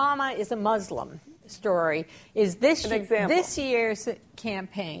Obama is a Muslim story. Is this year's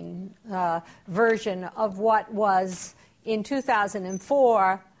campaign version of what was in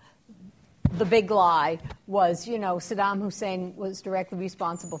 2004 the big lie was, Saddam Hussein was directly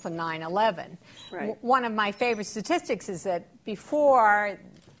responsible for 9/11. Right. One of my favorite statistics is that before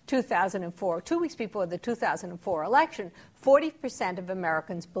 2004, 2 weeks before the 2004 election, 40% of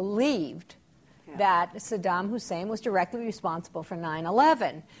Americans believed that Saddam Hussein was directly responsible for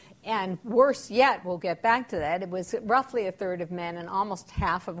 9/11. And worse yet, we'll get back to that, it was roughly a third of men and almost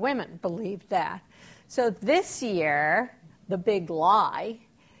half of women believed that. So this year, the big lie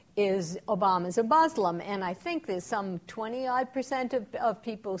is Obama's a Muslim, and I think there's some 20-odd% of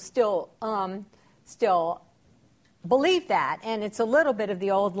people still believe that. And it's a little bit of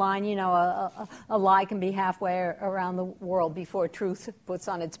the old line, a lie can be halfway around the world before truth puts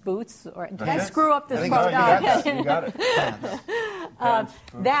on its boots. Or did I screw up this quote? You got it.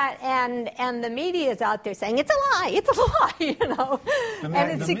 That and the media is out there saying it's a lie,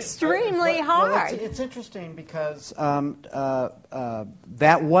 and it's extremely hard. Well, it's interesting because that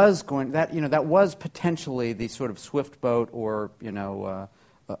was potentially the sort of swift boat or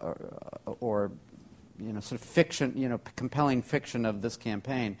sort of fiction, compelling fiction of this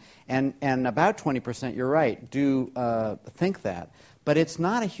campaign. And about 20%, you're right, do think that. But it's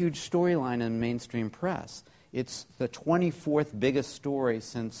not a huge storyline in the mainstream press. It's the 24th biggest story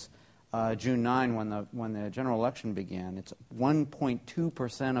since June 9 when the general election began. It's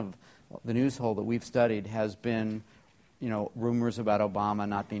 1.2% of the news hole that we've studied has been, rumors about Obama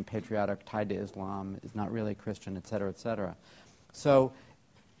not being patriotic, tied to Islam, is not really Christian, et cetera, et cetera. So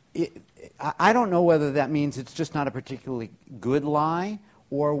I don't know whether that means it's just not a particularly good lie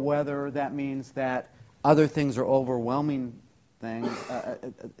or whether that means that other things are overwhelming things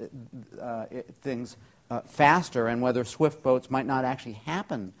faster, and whether swift boats might not actually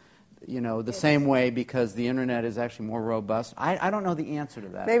happen, the same way because the internet is actually more robust. I don't know the answer to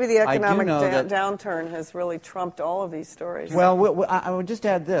that. Maybe the economic downturn has really trumped all of these stories. Well, I would just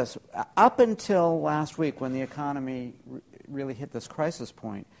add this. Up until last week when the economy really hit this crisis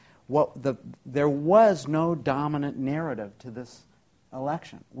point, there was no dominant narrative to this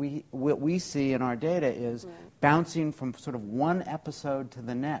election. What we see in our data is bouncing from sort of one episode to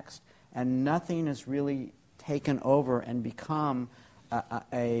the next, and nothing has really taken over and become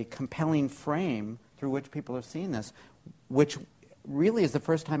a compelling frame through which people are seeing this, which really is the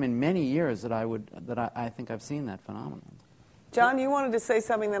first time in many years that I think I've seen that phenomenon. John, you wanted to say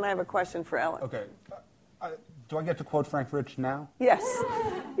something, then I have a question for Ellen. Okay. Do I get to quote Frank Rich now? Yes.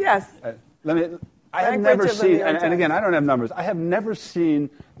 Yes. I have never seen, and again, I don't have numbers, I have never seen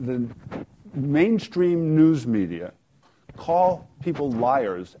the mainstream news media call people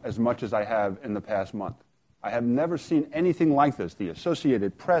liars as much as I have in the past month. I have never seen anything like this. The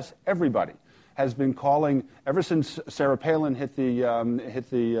Associated Press, everybody has been calling, ever since Sarah Palin hit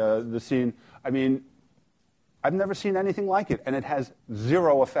the scene. I mean, I've never seen anything like it, and it has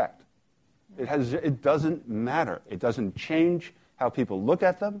zero effect. It doesn't matter. It doesn't change how people look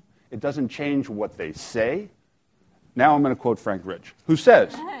at them. It doesn't change what they say. Now I'm going to quote Frank Rich, who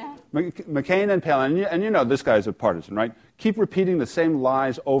says, McCain and Palin, and this guy's a partisan, right? Keep repeating the same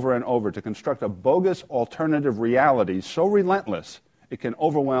lies over and over to construct a bogus alternative reality so relentless it can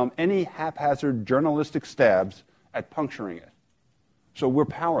overwhelm any haphazard journalistic stabs at puncturing it. So we're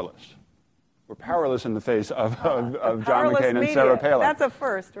powerless. We're powerless in the face of John McCain and Sarah Palin. That's a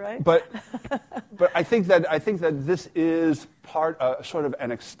first, right? But I think that this is sort of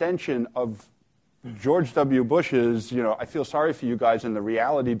an extension of George W. Bush's. I feel sorry for you guys in the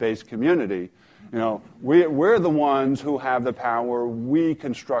reality-based community. We're the ones who have the power. We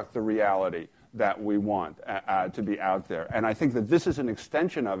construct the reality that we want to be out there, and I think that this is an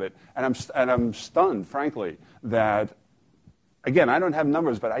extension of it. And I'm stunned, frankly, that. Again, I don't have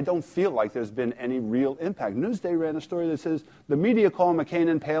numbers, but I don't feel like there's been any real impact. Newsday ran a story that says the media call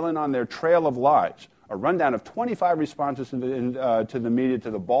McCain and Palin on their trail of lies, a rundown of 25 responses to the media to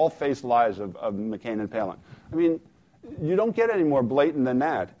the bald-faced lies of McCain and Palin. I mean, you don't get any more blatant than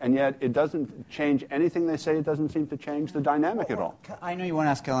that, and yet it doesn't change anything they say. It doesn't seem to change the dynamic at all. I know you want to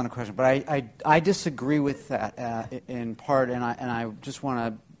ask Ellen a question, but I disagree with that in part, and I just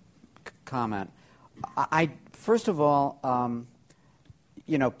want to comment. First of all,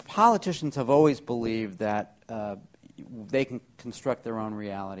 politicians have always believed that they can construct their own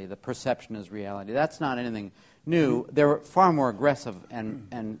reality. The perception is reality. That's not anything new. They're far more aggressive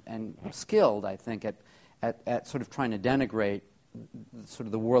and skilled, I think, at sort of trying to denigrate sort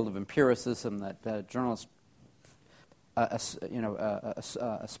of the world of empiricism that journalists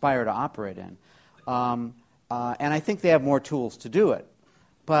aspire to operate in. And I think they have more tools to do it.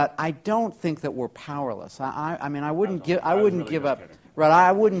 But I don't think that we're powerless. I mean, I wouldn't give up. Right,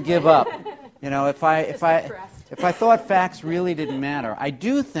 I wouldn't give up. If I If I thought facts really didn't matter. I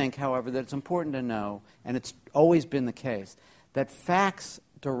do think, however, that it's important to know, and it's always been the case, that facts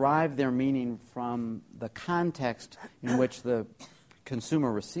derive their meaning from the context in which the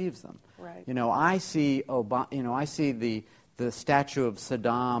consumer receives them. Right. I see I see the statue of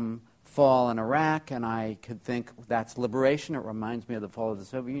Saddam fall in Iraq, and I could think that's liberation. It reminds me of the fall of the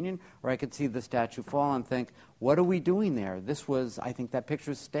Soviet Union. Or I could see the statue fall and think, what are we doing there? I think that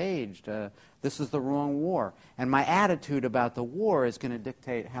picture's staged. This is the wrong war. And my attitude about the war is going to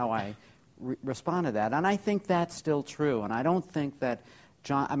dictate how I respond to that. And I think that's still true. And I don't think that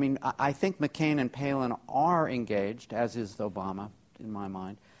I think McCain and Palin are engaged, as is Obama, in my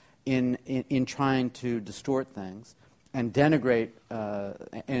mind, in trying to distort things and denigrate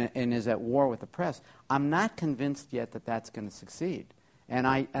and is at war with the press. I'm not convinced yet that that's going to succeed. And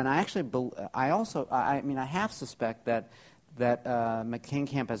I half suspect that McCain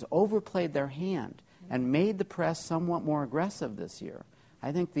camp has overplayed their hand and made the press somewhat more aggressive this year.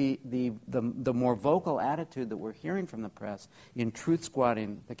 I think the more vocal attitude that we're hearing from the press in truth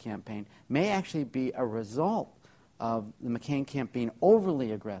squatting the campaign may actually be a result of the McCain camp being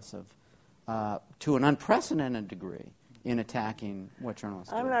overly aggressive to an unprecedented degree in attacking what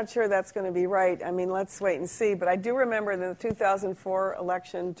journalists do. I'm not sure that's going to be right. I mean, let's wait and see. But I do remember the 2004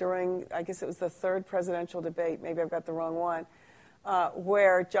 election during, I guess it was the third presidential debate, maybe I've got the wrong one,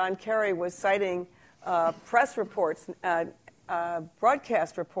 where John Kerry was citing press reports,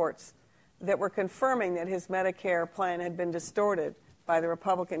 broadcast reports that were confirming that his Medicare plan had been distorted by the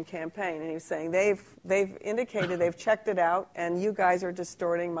Republican campaign. And he was saying, they've indicated, they've checked it out, and you guys are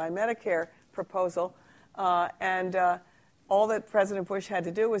distorting my Medicare proposal. All that President Bush had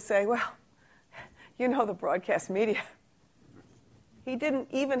to do was say, well, the broadcast media. He didn't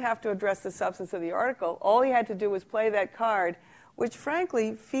even have to address the substance of the article. All he had to do was play that card, which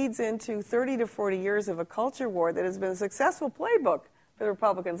frankly feeds into 30 to 40 years of a culture war that has been a successful playbook for the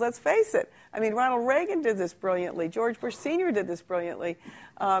Republicans. Let's face it. I mean, Ronald Reagan did this brilliantly. George Bush Sr. did this brilliantly.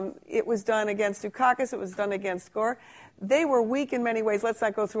 It was done against Dukakis. It was done against Gore. They were weak in many ways. Let's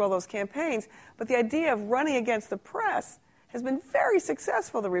not go through all those campaigns. But the idea of running against the press has been very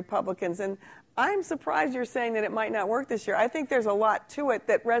successful, the Republicans. And I'm surprised you're saying that it might not work this year. I think there's a lot to it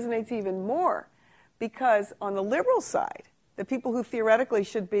that resonates even more because on the liberal side, the people who theoretically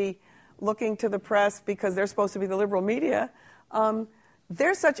should be looking to the press because they're supposed to be the liberal media,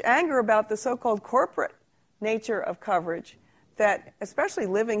 there's such anger about the so-called corporate nature of coverage that, especially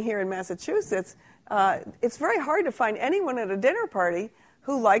living here in Massachusetts, it's very hard to find anyone at a dinner party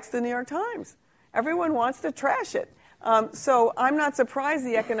who likes the New York Times. Everyone wants to trash it. So I'm not surprised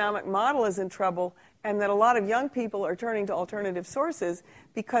the economic model is in trouble and that a lot of young people are turning to alternative sources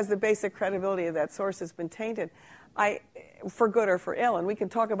because the basic credibility of that source has been tainted. For good or for ill, and we can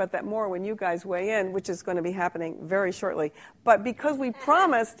talk about that more when you guys weigh in, which is going to be happening very shortly. But because we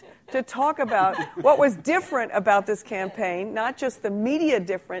promised to talk about what was different about this campaign, not just the media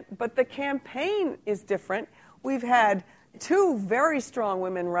different, but the campaign is different. We've had two very strong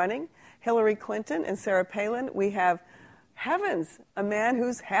women running, Hillary Clinton and Sarah Palin. We have, heavens, a man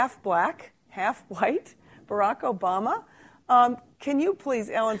who's half black, half white, Barack Obama. Can you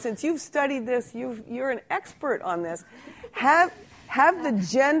please, Ellen, since you've studied this, you're an expert on this, have the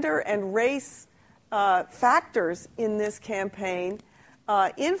gender and race factors in this campaign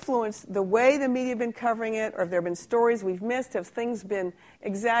influenced the way the media have been covering it, or have there been stories we've missed? Have things been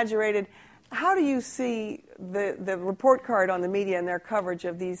exaggerated? How do you see the report card on the media and their coverage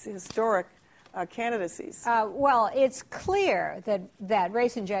of these historic candidacies? Well, it's clear that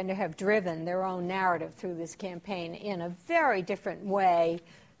race and gender have driven their own narrative through this campaign in a very different way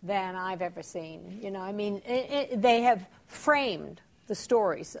than I've ever seen. They have framed the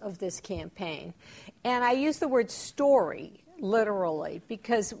stories of this campaign. And I use the word story literally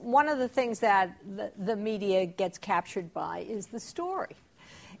because one of the things that the media gets captured by is the story.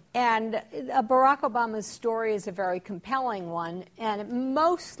 And Barack Obama's story is a very compelling one, and it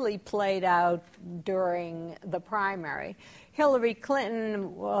mostly played out during the primary. Hillary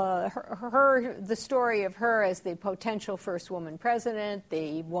Clinton, the story of her as the potential first woman president,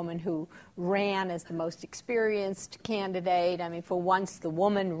 the woman who ran as the most experienced candidate. I mean, for once, the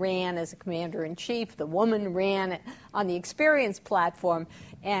woman ran as a commander-in-chief. The woman ran on the experience platform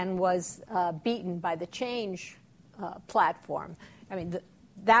and was beaten by the change platform. I mean,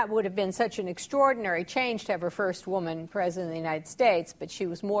 that would have been such an extraordinary change to have her first woman president of the United States, but she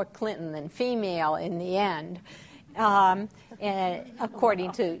was more Clinton than female in the end,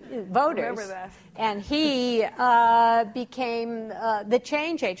 according to voters. Remember that. And he became the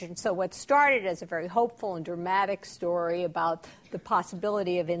change agent. So what started as a very hopeful and dramatic story about the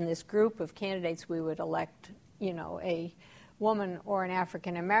possibility of, in this group of candidates we would elect a woman or an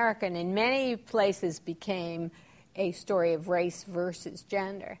African American, in many places became a story of race versus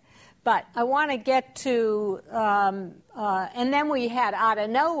gender. But I want to get to, and then we had out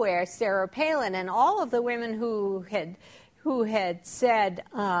of nowhere Sarah Palin, and all of the women who had said,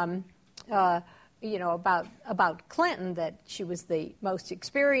 about Clinton, that she was the most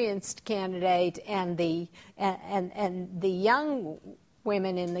experienced candidate, and the young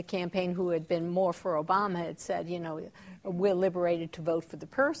women in the campaign who had been more for Obama had said, we're liberated to vote for the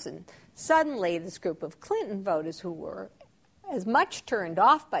person. Suddenly, this group of Clinton voters who were as much turned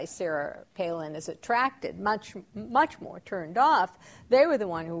off by Sarah Palin as attracted, much more turned off, they were the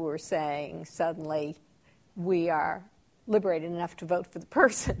one who were saying suddenly, we are liberated enough to vote for the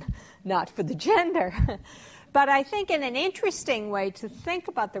person, not for the gender. But I think in an interesting way to think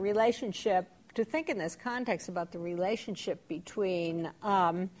about the relationship, to think in this context about the relationship between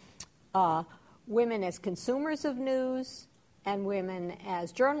women as consumers of news and women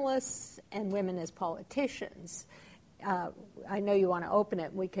as journalists and women as politicians. I know you want to open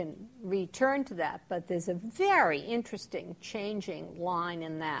it. We can return to that, but there's a very interesting changing line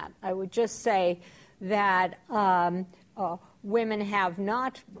in that. I would just say that women have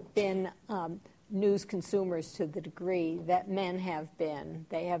not been news consumers to the degree that men have been.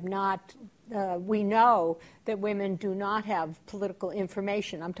 They have not. We know that women do not have political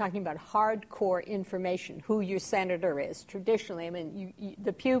information. I'm talking about hardcore information, who your senator is. Traditionally, I mean,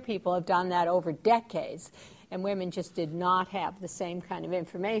 the Pew people have done that over decades, and women just did not have the same kind of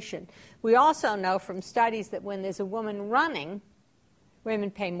information. We also know from studies that when there's a woman running, women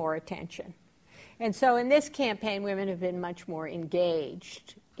pay more attention. And so in this campaign, women have been much more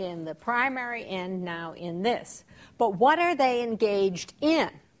engaged in the primary and now in this. But what are they engaged in?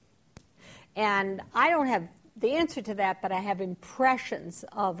 And I don't have the answer to that, but I have impressions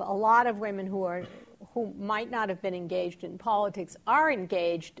of a lot of women who might not have been engaged in politics are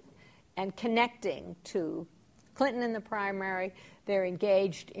engaged and connecting to Clinton in the primary. They're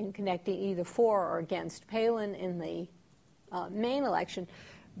engaged in connecting either for or against Palin in the main election.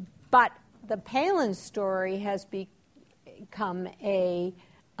 But the Palin story has become a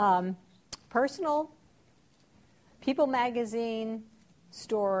personal People magazine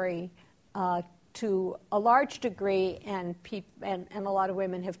story to a large degree, and a lot of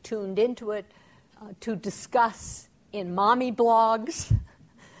women have tuned into it to discuss in mommy blogs,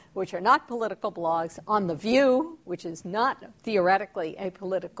 which are not political blogs, on The View, which is not theoretically a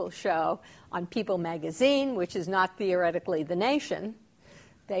political show, on People magazine, which is not theoretically The Nation.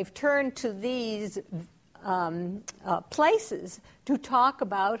 They've turned to these places to talk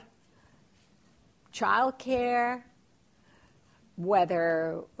about childcare,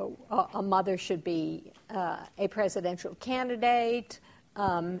 whether a mother should be a presidential candidate,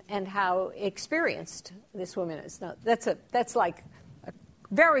 and how experienced this woman is. Now, that's like a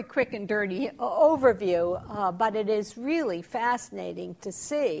very quick and dirty overview, but it is really fascinating to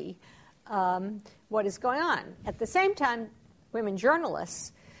see what is going on. At the same time, women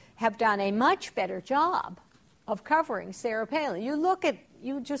journalists have done a much better job of covering Sarah Palin.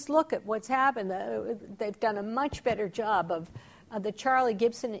 You just look at what's happened. They've done a much better job of. The Charlie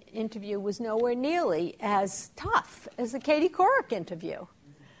Gibson interview was nowhere nearly as tough as the Katie Couric interview.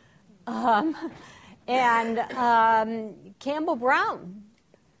 And Campbell Brown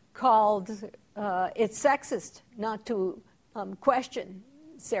called it sexist not to question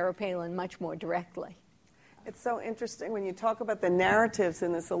Sarah Palin much more directly. It's so interesting when you talk about the narratives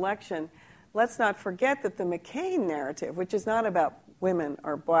in this election. Let's not forget that the McCain narrative, which is not about women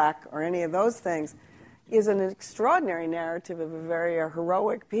or black or any of those things, is an extraordinary narrative of a very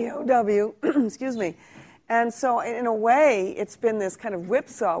heroic POW, excuse me. And so in a way, it's been this kind of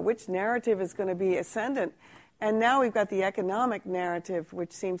whipsaw, which narrative is going to be ascendant. And now we've got the economic narrative,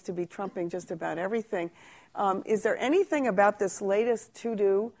 which seems to be trumping just about everything. Is there anything about this latest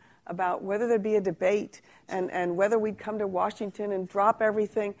to-do about whether there'd be a debate and whether we'd come to Washington and drop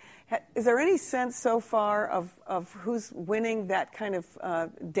everything? Is there any sense so far of who's winning that kind of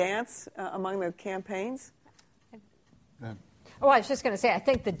dance among the campaigns? Oh, I was just going to say, I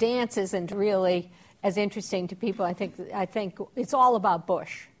think the dance isn't really as interesting to people. I think it's all about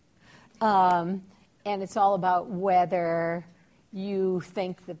Bush. And it's all about whether you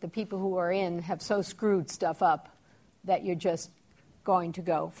think that the people who are in have so screwed stuff up that you're just going to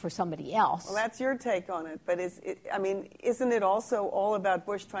go for somebody else. Well, that's your take on it. But isn't it also all about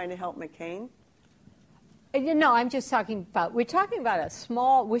Bush trying to help McCain? No, I'm just talking about, we're talking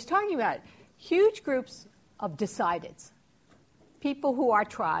about huge groups of decideds. People who are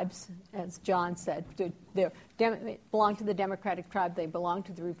tribes, as John said, they belong to the Democratic tribe, they belong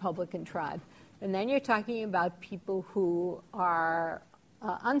to the Republican tribe. And then you're talking about people who are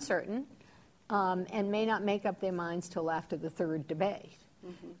uncertain and may not make up their minds till after the third debate.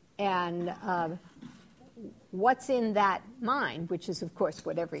 And what's in that mind, which is, of course,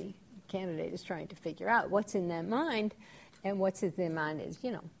 what every candidate is trying to figure out, what's in that mind, and what's in their mind is,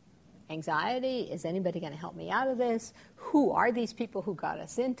 anxiety. Is anybody going to help me out of this? Who are these people who got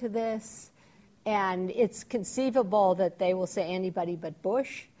us into this? And it's conceivable that they will say anybody but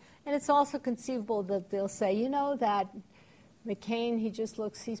Bush. And it's also conceivable that they'll say, that McCain,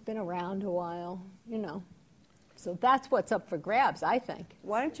 he's been around a while, So that's what's up for grabs, I think.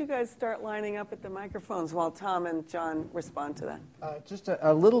 Why don't you guys start lining up at the microphones while Tom and John respond to that? Just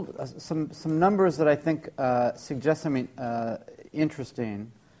a little, some numbers that I think suggest something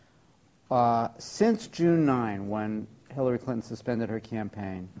interesting. Since June 9, when Hillary Clinton suspended her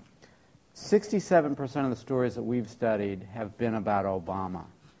campaign, 67% of the stories that we've studied have been about Obama.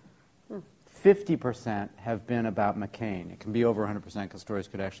 50% have been about McCain. It can be over 100% because stories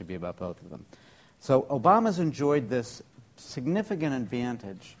could actually be about both of them. So Obama's enjoyed this significant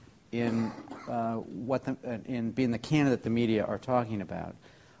advantage in in being the candidate the media are talking about.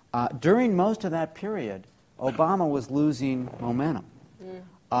 During most of that period, Obama was losing momentum.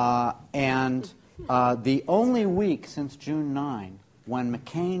 And the only week since June 9 when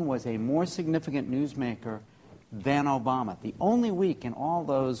McCain was a more significant newsmaker than Obama, the only week in all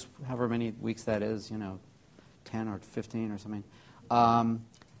those, however many weeks that is, 10 or 15 or something,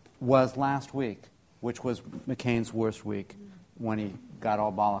 was last week, which was McCain's worst week when he got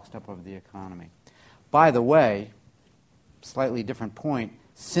all bollocksed up over the economy. By the way, slightly different point,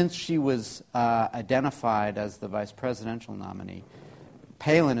 since she was identified as the vice presidential nominee,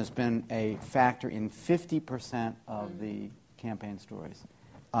 Palin has been a factor in 50% of the campaign stories.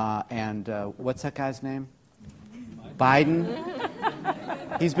 And what's that guy's name? Biden.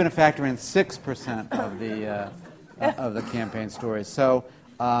 He's been a factor in 6% of the campaign stories. So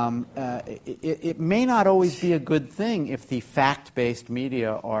it may not always be a good thing if the fact-based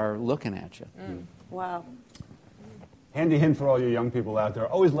media are looking at you. Wow. Handy hint for all you young people out there,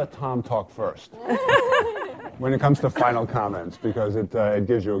 always let Tom talk first when it comes to final comments, because it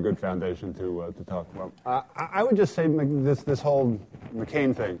gives you a good foundation to talk about. I would just say this whole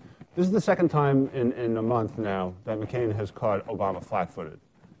McCain thing, this is the second time in a month now that McCain has caught Obama flat-footed.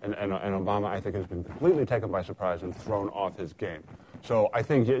 And Obama, I think, has been completely taken by surprise and thrown off his game. So I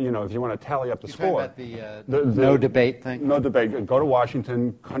think, if you want to tally up the score. Talking about the no debate thing? No debate. Go to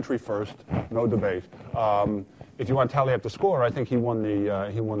Washington, country first, no debate. If you want to tally up the score, I think he won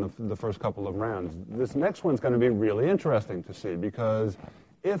the first couple of rounds. This next one's going to be really interesting to see, because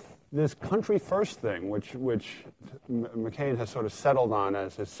if this country first thing, which McCain has sort of settled on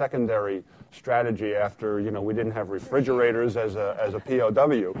as his secondary strategy after we didn't have refrigerators as a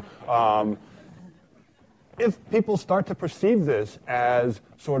POW, if people start to perceive this as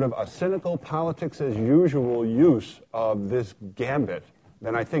sort of a cynical politics as usual use of this gambit,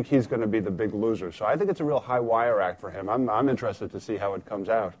 then I think he's going to be the big loser. So I think it's a real high wire act for him. I'm interested to see how it comes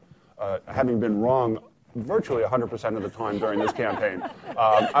out. Having been wrong virtually 100% of the time during this campaign,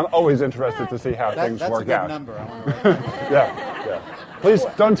 I'm always interested to see how things work out. That's a good number. Yeah. Please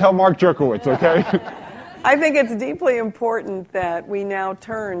don't tell Mark Jerkowitz, okay? I think it's deeply important that we now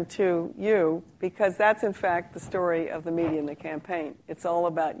turn to you, because that's, in fact, the story of the media and the campaign. It's all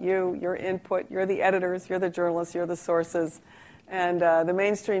about you, your input. You're the editors, you're the journalists, you're the sources. And the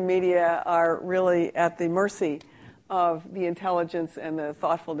mainstream media are really at the mercy of the intelligence and the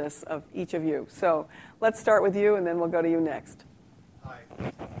thoughtfulness of each of you. So let's start with you, and then we'll go to you next. Hi.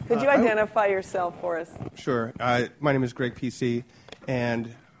 Could you identify yourself for us? Sure. My name is Greg PC,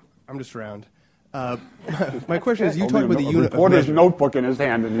 and I'm just around. My question is, you talked about the unit of reporter's measure. notebook in his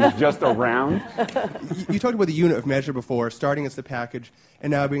hand, and he's just around. You talked about the unit of measure before, starting as the package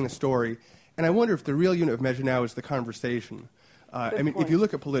and now being the story. And I wonder if the real unit of measure now is the conversation. If you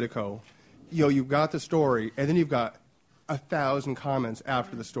look at Politico, you've got the story, and then you've got 1,000 comments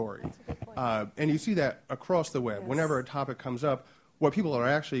after the story. And you see that across the web. Yes. Whenever a topic comes up, what people are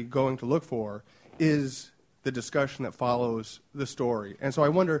actually going to look for is the discussion that follows the story. And so I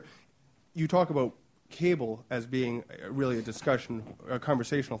wonder, you talk about cable as being really a discussion, a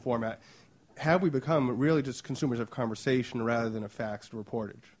conversational format. Have we become really just consumers of conversation rather than of facts and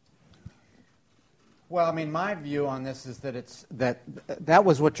reportage? Well, my view on this is that that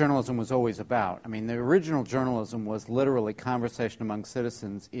was what journalism was always about. The original journalism was literally conversation among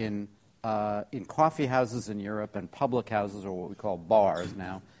citizens in coffee houses in Europe and public houses, or what we call bars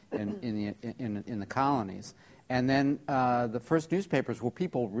now, in the colonies. And then the first newspapers were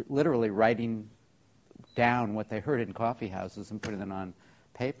people literally writing down what they heard in coffee houses and putting them on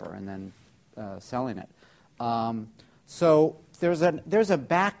paper, and then selling it. So there's a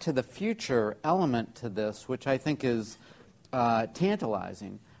back to the future element to this, which I think is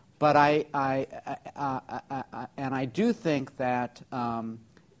tantalizing. But I do think that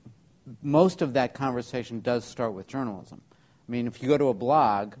most of that conversation does start with journalism. I mean, if you go to a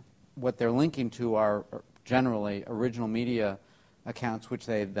blog, what they're linking to are generally original media accounts, which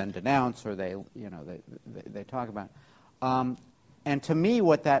they then denounce or they talk about. And to me,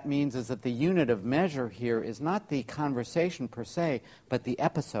 what that means is that the unit of measure here is not the conversation per se, but the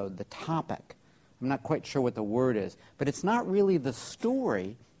episode, the topic. I'm not quite sure what the word is, but it's not really the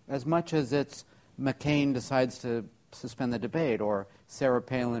story as much as it's McCain decides to suspend the debate, or Sarah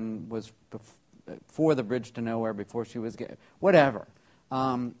Palin was before the bridge to nowhere, before she was whatever.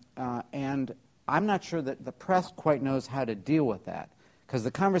 And I'm not sure that the press quite knows how to deal with that, because the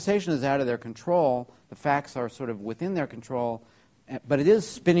conversation is out of their control, the facts are sort of within their control, but it is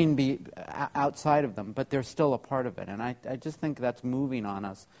spinning outside of them, but they're still a part of it. And I just think that's moving on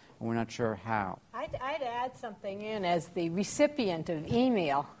us, and we're not sure how. I'd add something in as the recipient of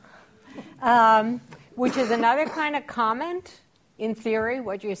email, which is another kind of comment, in theory,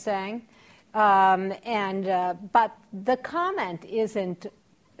 what you're saying. But the comment isn't.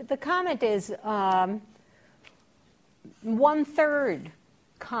 The comment is 1/3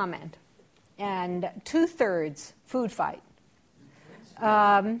 comment and 2/3 food fight.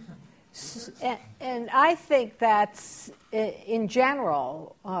 And I think that's, in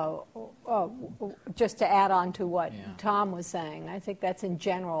general, just to add on to what Tom was saying, I think that's in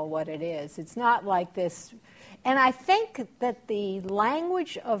general what it is. It's not like this. And I think that the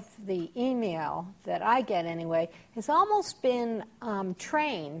language of the email that I get anyway has almost been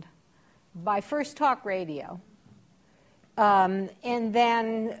trained by First Talk Radio and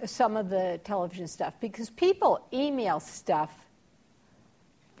then some of the television stuff, because people email stuff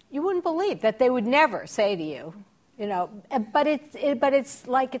you wouldn't believe that they would never say to you, but it's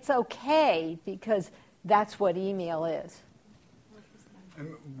like it's okay because that's what email is.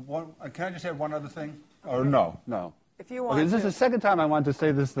 And can I just add one other thing? Or no? If you want to. This is the second time I want to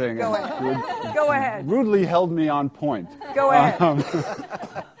say this thing. Go ahead. Go ahead. Rudely held me on point. Go ahead.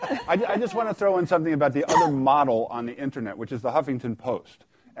 I just want to throw in something about the other model on the internet, which is the Huffington Post.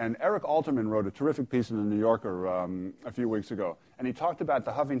 And Eric Alterman wrote a terrific piece in the New Yorker a few weeks ago, and he talked about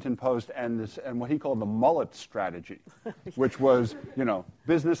the Huffington Post and what he called the mullet strategy, which was,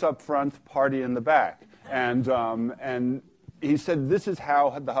 business up front, party in the back. And he said this is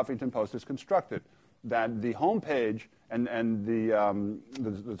how the Huffington Post is constructed, that the homepage and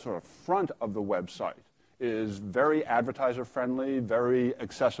the sort of front of the website is very advertiser-friendly, very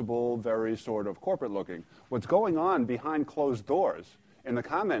accessible, very sort of corporate-looking. What's going on behind closed doors in the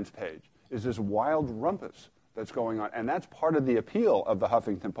comments page is this wild rumpus that's going on. And that's part of the appeal of the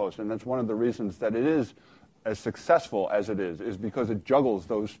Huffington Post. And that's one of the reasons that it is as successful as it is because it juggles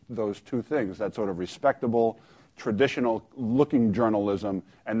those two things, that sort of respectable, traditional-looking journalism,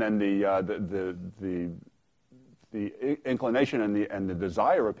 and then the inclination and the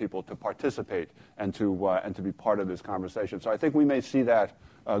desire of people to participate and to be part of this conversation. So I think we may see that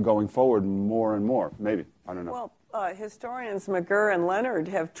going forward more and more, maybe. I don't know. Well, historians McGurr and Leonard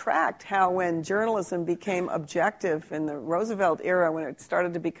have tracked how when journalism became objective in the Roosevelt era, when it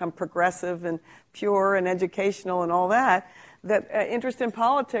started to become progressive and pure and educational and all that interest in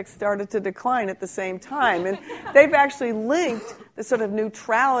politics started to decline at the same time. And they've actually linked the sort of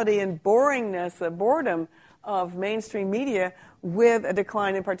neutrality and boringness, the boredom of mainstream media with a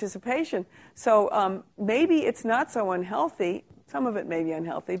decline in participation. So maybe it's not so unhealthy. Some of it may be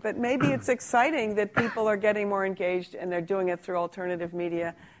unhealthy, but maybe it's exciting that people are getting more engaged and they're doing it through alternative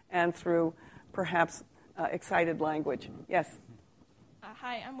media and through perhaps excited language. Yes?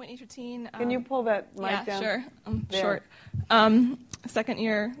 Hi, I'm Whitney Tratine. Can you pull that mic down? Yeah, sure. I'm short.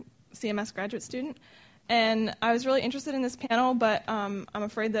 Second-year CMS graduate student. And I was really interested in this panel, but I'm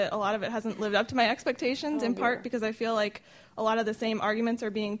afraid that a lot of it hasn't lived up to my expectations, in part because I feel like a lot of the same arguments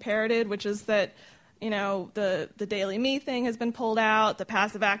are being parroted, which is that the Daily Me thing has been pulled out, the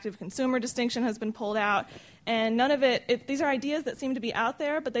passive-active consumer distinction has been pulled out, and none of it, these are ideas that seem to be out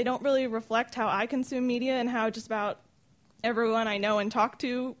there, but they don't really reflect how I consume media and how just about everyone I know and talk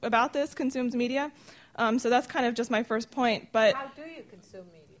to about this consumes media. So that's kind of just my first point. But how do you consume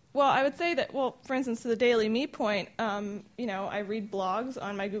media? Well, I would say that, for instance, to the Daily Me point, I read blogs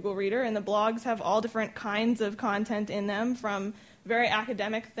on my Google Reader, and the blogs have all different kinds of content in them, from very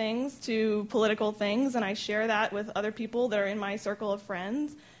academic things to political things, and I share that with other people that are in my circle of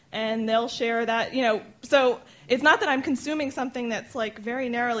friends, and they'll share that, so it's not that I'm consuming something that's like very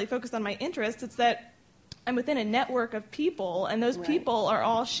narrowly focused on my interests, it's that I'm within a network of people, and those people are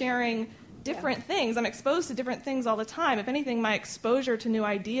all sharing different things. I'm exposed to different things all the time. If anything, my exposure to new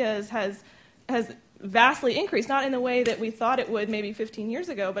ideas has vastly increased, not in the way that we thought it would maybe 15 years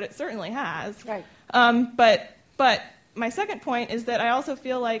ago, but it certainly has. Right. But my second point is that I also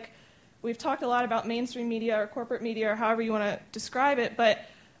feel like we've talked a lot about mainstream media or corporate media or however you want to describe it, but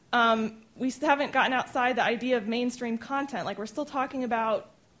we haven't gotten outside the idea of mainstream content. Like, we're still talking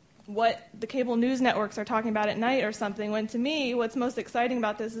about what the cable news networks are talking about at night or something, when to me what's most exciting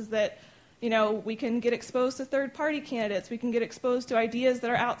about this is that, we can get exposed to third-party candidates, we can get exposed to ideas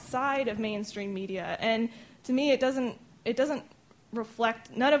that are outside of mainstream media, and to me it doesn't reflect,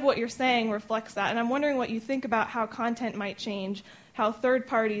 none of what you're saying reflects that, and I'm wondering what you think about how content might change, how third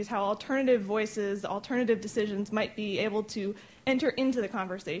parties, how alternative voices, alternative decisions might be able to enter into the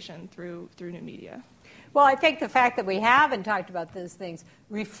conversation through new media. Well, I think the fact that we haven't talked about those things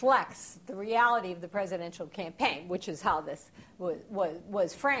reflects the reality of the presidential campaign, which is how this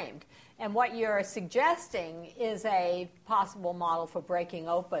was framed. And what you're suggesting is a possible model for breaking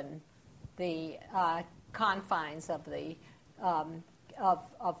open the confines of the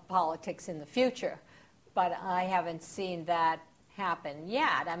of politics in the future. But I haven't seen that happen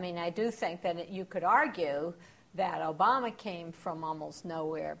yet. I mean, I do think that you could argue that Obama came from almost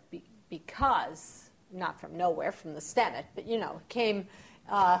nowhere because, not from nowhere, from the Senate, but came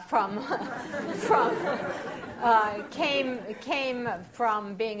came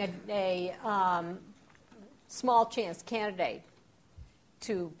from being a small chance candidate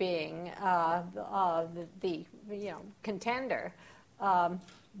to being the contender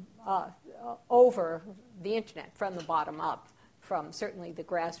over the internet from the bottom up. From certainly the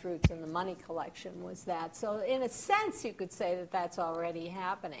grassroots and the money collection was that. So in a sense, you could say that that's already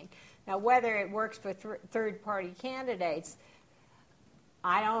happening. Now, whether it works for third-party candidates,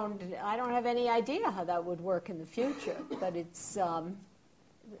 I don't have any idea how that would work in the future. But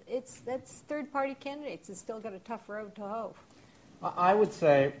that's third-party candidates. It's still got a tough road to hoe. I would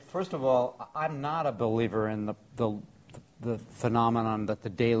say, first of all, I'm not a believer in the phenomenon that the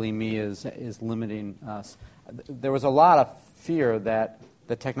daily me is limiting us. There was a lot of fear that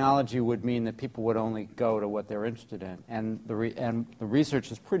the technology would mean that people would only go to what they're interested in, and the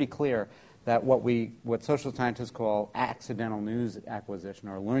research is pretty clear that what social scientists call accidental news acquisition,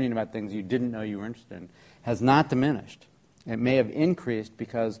 or learning about things you didn't know you were interested in, has not diminished. It may have increased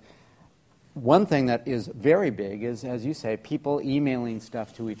because one thing that is very big is, as you say, people emailing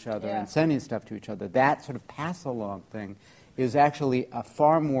stuff to each other and sending stuff to each other. That sort of pass-along thing is actually a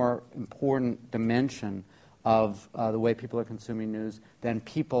far more important dimension of the way people are consuming news than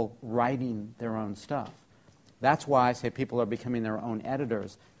people writing their own stuff. That's why I say people are becoming their own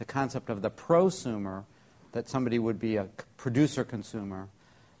editors. The concept of the prosumer, that somebody would be a producer-consumer,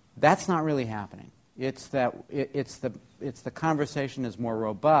 that's not really happening. It's that it's the conversation is more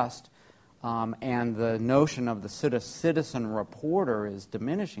robust, and the notion of the citizen reporter is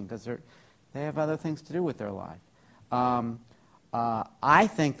diminishing because they have other things to do with their life. I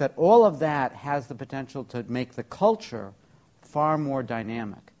think that all of that has the potential to make the culture far more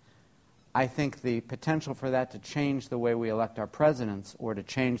dynamic. I think the potential for that to change the way we elect our presidents or to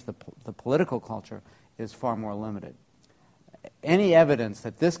change the political culture is far more limited. Any evidence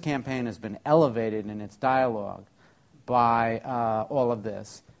that this campaign has been elevated in its dialogue by all of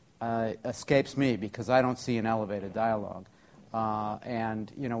this escapes me because I don't see an elevated dialogue. And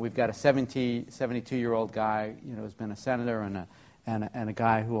we've got a 72-year-old guy, who's been a senator and a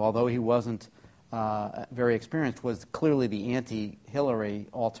guy who, although he wasn't very experienced, was clearly the anti-Hillary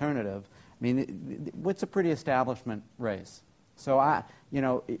alternative. I mean, it's a pretty establishment race. So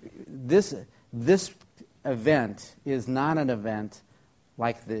this event is not an event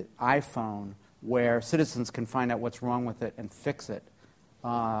like the iPhone where citizens can find out what's wrong with it and fix it.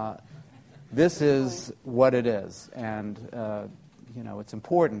 This is what it is, and it's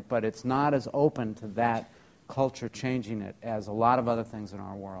important, but it's not as open to that culture changing it as a lot of other things in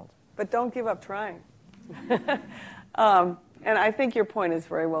our world. But don't give up trying. And I think your point is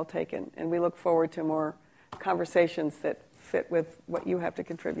very well taken, and we look forward to more conversations that fit with what you have to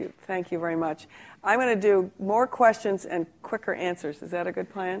contribute. Thank you very much. I'm going to do more questions and quicker answers. Is that a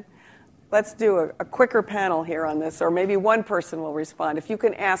good plan? Let's do a quicker panel here on this, or maybe one person will respond. If you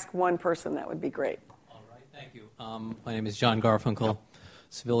can ask one person, that would be great. All right, thank you. My name is John Garfinkel,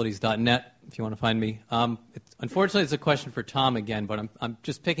 civilities.net, if you want to find me. Unfortunately, it's a question for Tom again, but I'm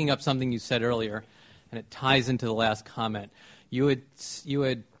just picking up something you said earlier, and it ties into the last comment. You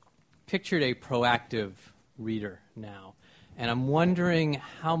had pictured a proactive reader now, and I'm wondering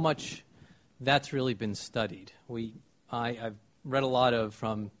how much that's really been studied. I've read a lot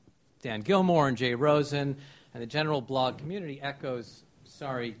from Dan Gilmore and Jay Rosen, and the general blog community echoes,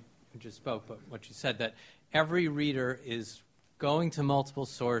 sorry, who just spoke, but what you said, that every reader is going to multiple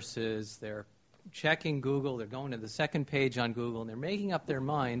sources, they're checking Google, they're going to the second page on Google, and they're making up their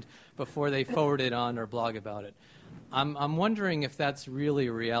mind before they forward it on or blog about it. I'm wondering if that's really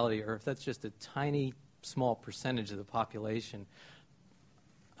a reality or if that's just a tiny, small percentage of the population.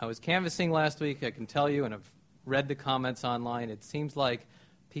 I was canvassing last week, I can tell you, and I've read the comments online. It seems like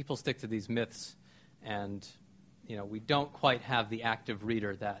people stick to these myths, and we don't quite have the active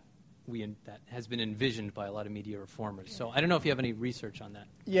reader that has been envisioned by a lot of media reformers. So I don't know if you have any research on that.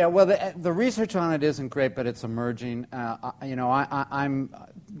 Yeah, well, the research on it isn't great, but it's emerging. I'm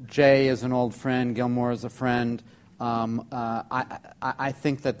Jay is an old friend, Gilmore is a friend. I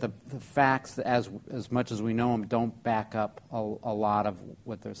think that the facts, as much as we know them, don't back up a lot of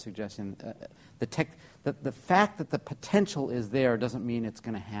what they're suggesting. The fact that the potential is there doesn't mean it's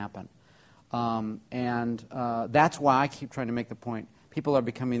going to happen. And that's why I keep trying to make the point. People are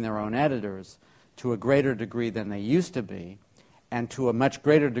becoming their own editors to a greater degree than they used to be, and to a much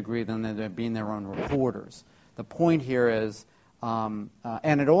greater degree than they're being their own reporters. The point here is, and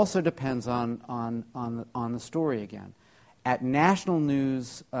it also depends on the story again. At national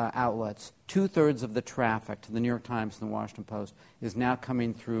news outlets, 2/3 of the traffic to the New York Times and the Washington Post is now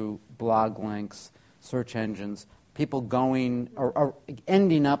coming through blog links, search engines, people going or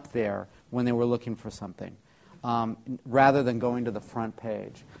ending up there when they were looking for something, rather than going to the front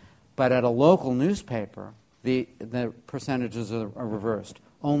page. But at a local newspaper, the percentages are reversed.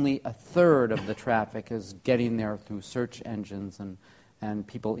 Only 1/3 of the traffic is getting there through search engines and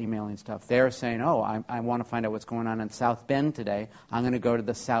people emailing stuff. They're saying, I want to find out what's going on in South Bend today. I'm going to go to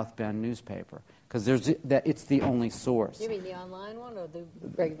the South Bend newspaper, because it's the only source. You mean the online one or the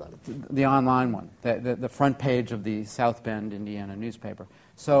regular? The online one, the front page of the South Bend, Indiana newspaper.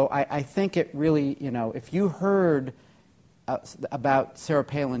 So I think it really, if you heard about Sarah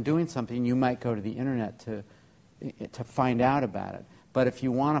Palin doing something, you might go to the internet to find out about it. But if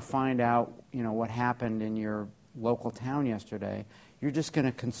you want to find out, what happened in your local town yesterday, you're just going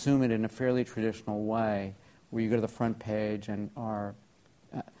to consume it in a fairly traditional way, where you go to the front page and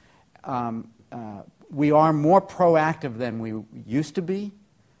we are more proactive than we used to be,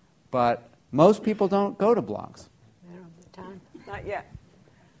 but most people don't go to blogs. I don't have the time. Not yet.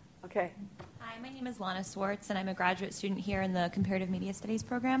 Okay. Hi, my name is Lana Swartz, and I'm a graduate student here in the Comparative Media Studies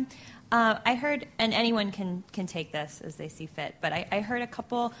program. I heard, and anyone can take this as they see fit, but I heard a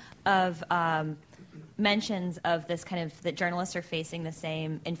couple of mentions of this kind of, that journalists are facing the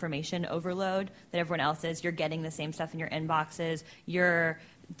same information overload that everyone else is. You're getting the same stuff in your inboxes. You're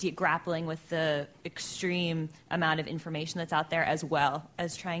grappling with the extreme amount of information that's out there, as well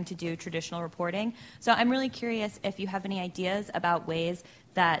as trying to do traditional reporting. So I'm really curious if you have any ideas about ways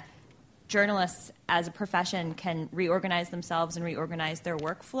that journalists as a profession can reorganize themselves and reorganize their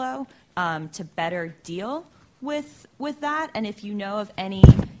workflow to better deal with that, and if you know of any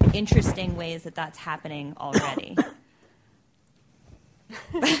interesting ways that that's happening already.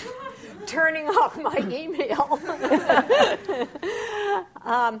 Turning off my email.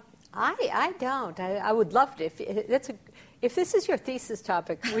 I don't. I would love to. If this is your thesis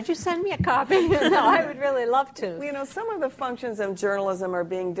topic, would you send me a copy? No, I would really love to. Some of the functions of journalism are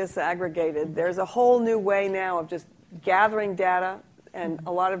being disaggregated. There's a whole new way now of just gathering data, and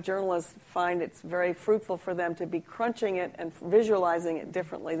a lot of journalists find it's very fruitful for them to be crunching it and visualizing it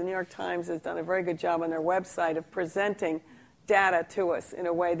differently. The New York Times has done a very good job on their website of presenting data to us in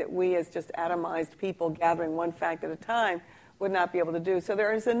a way that we, as just atomized people gathering one fact at a time, would not be able to do. So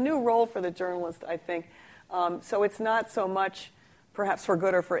there is a new role for the journalist, I think. So it's not so much, perhaps for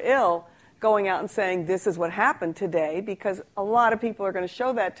good or for ill, going out and saying this is what happened today, because a lot of people are going to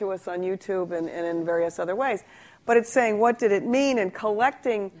show that to us on YouTube and in various other ways. But it's saying what did it mean, and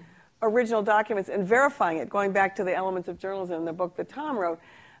collecting original documents and verifying it, going back to the Elements of Journalism in the book that Tom wrote.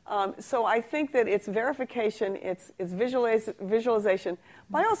 So I think that it's verification, it's visualization.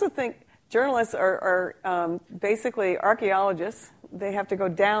 But I also think journalists are basically archaeologists. They have to go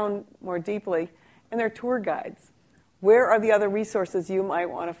down more deeply, and they're tour guides. Where are the other resources you might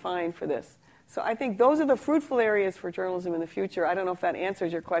want to find for this? So I think those are the fruitful areas for journalism in the future. I don't know if that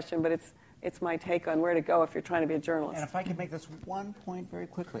answers your question, but it's my take on where to go if you're trying to be a journalist. And if I could make this one point very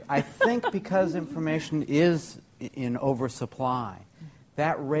quickly. I think because information is in oversupply,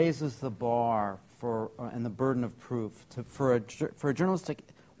 that raises the bar and the burden of proof for a journalistic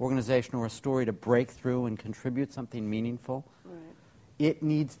organization or a story to break through and contribute something meaningful. Right. It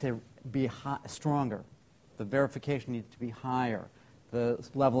needs to be stronger. The verification needs to be higher. The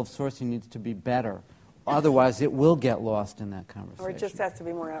level of sourcing needs to be better. Otherwise, it will get lost in that conversation. Or it just has to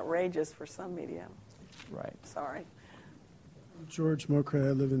be more outrageous for some media. Right. Sorry. George Mokray.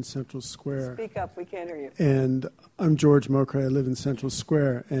 I live in Central Square. Speak up, we can't hear you. And I'm George Mokray. I live in Central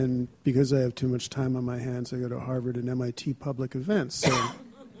Square. And because I have too much time on my hands, I go to Harvard and MIT public events. So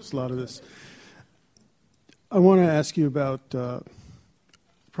there's a lot of this. I want to ask you about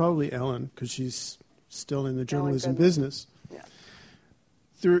probably Ellen, because she's still in the journalism business. Yeah.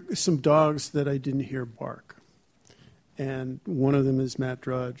 There are some dogs that I didn't hear bark. And one of them is Matt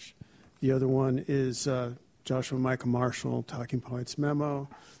Drudge. The other one is Joshua Micah Marshall, Talking Points memo.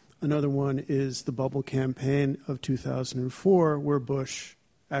 Another one is the bubble campaign of 2004, where Bush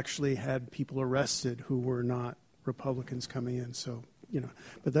actually had people arrested who were not Republicans coming in. So,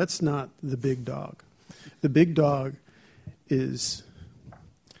 but that's not the big dog. The big dog is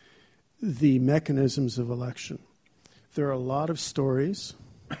the mechanisms of election. There are a lot of stories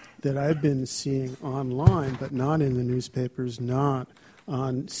that I've been seeing online, but not in the newspapers, not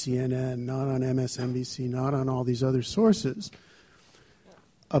on CNN, not on MSNBC, not on all these other sources,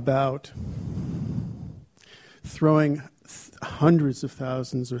 about throwing hundreds of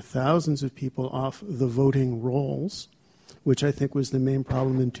thousands or thousands of people off the voting rolls, which I think was the main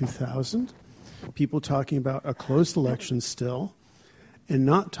problem in 2000. People talking about a closed election still, and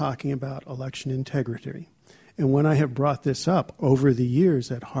not talking about election integrity. And when I have brought this up over the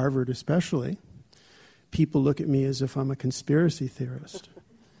years, at Harvard especially, people look at me as if I'm a conspiracy theorist,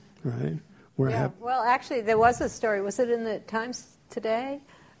 right? Well, actually, there was a story. Was it in the Times today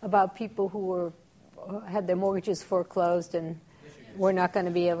about people who had their mortgages foreclosed and were not going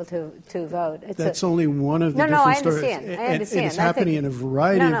to be able to vote? That's only one of the different stories. I understand. And it's happening in a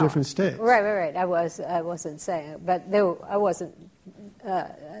variety of different states. Right. I wasn't saying, but I wasn't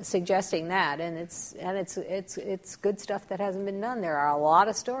suggesting that, and it's good stuff that hasn't been done. There are a lot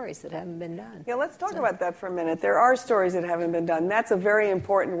of stories that haven't been done. Yeah, let's talk about that for a minute. There are stories that haven't been done. That's a very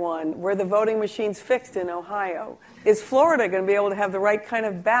important one. Were the voting machines fixed in Ohio? Is Florida going to be able to have the right kind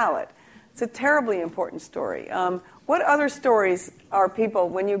of ballot? It's a terribly important story. What other stories are people,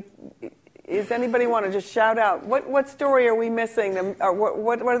 does anybody want to just shout out? What story are we missing? Or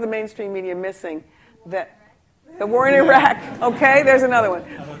what are the mainstream media missing? The war in Iraq. Okay, there's another one.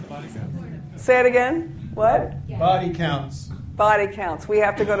 Say it again. What? Body counts. Body counts. We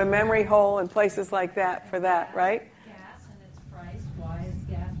have to go to Memory Hole and places like that for that, right? Gas and its price. Why is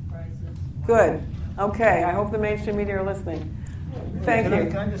gas prices? Good. Okay, I hope the mainstream media are listening. Thank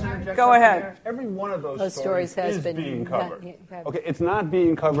you. Can I just interject? Go ahead. Here? Every one of those stories has is been being covered. Okay, it's not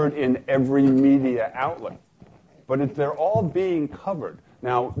being covered in every media outlet, but they're all being covered.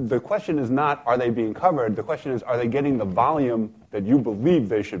 Now, the question is not, are they being covered? The question is, are they getting the volume that you believe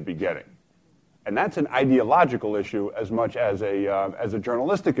they should be getting? And that's an ideological issue as much as a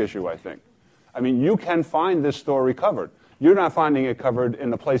journalistic issue, I think. I mean, you can find this story covered. You're not finding it covered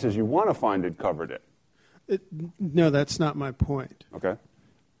in the places you want to find it covered in. No, that's not my point. Okay.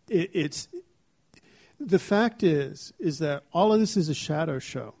 The fact is that all of this is a shadow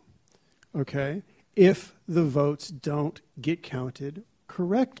show, okay, if the votes don't get counted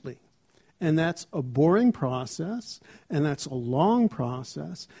correctly. And that's a boring process, and that's a long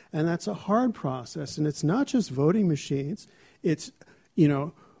process, and that's a hard process. And it's not just voting machines. It's,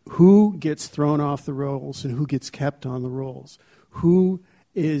 who gets thrown off the rolls and who gets kept on the rolls, who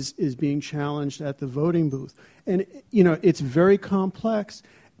is being challenged at the voting booth. And, it's very complex,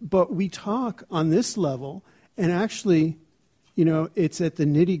 but we talk on this level, and actually, it's at the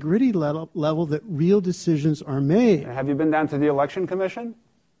nitty-gritty level that real decisions are made. Have you been down to the Election Commission?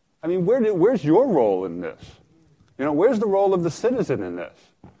 I mean, where's your role in this? Where's the role of the citizen in this?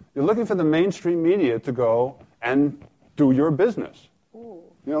 You're looking for the mainstream media to go and do your business.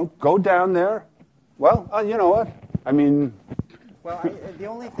 Go down there. Well, you know what? I mean,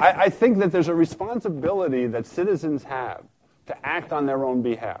 I think that there's a responsibility that citizens have to act on their own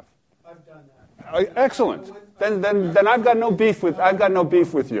behalf. I've done that. Excellent. Then I've got no beef with you. I've got no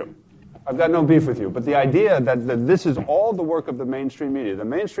beef with you. But the idea that this is all the work of the mainstream media. The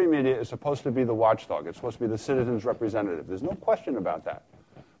mainstream media is supposed to be the watchdog. It's supposed to be the citizens' representative. There's no question about that.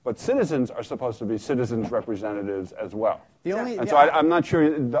 But citizens are supposed to be citizens' representatives as well. So I'm not sure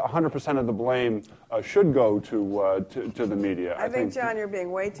 100% of the blame should go to the media. I think, John, you're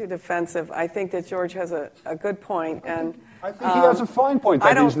being way too defensive. I think that George has a good point. And I think he has a fine point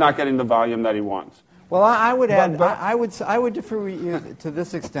that he's not getting the volume that he wants. Well, I would add, I would defer with you to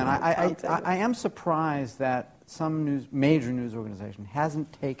this extent. I am surprised that some major news organization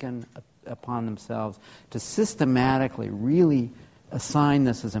hasn't taken upon themselves to systematically really assign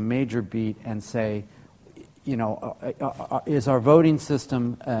this as a major beat and say, is our voting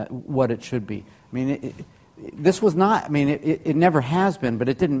system what it should be? I mean, this was not, it never has been, but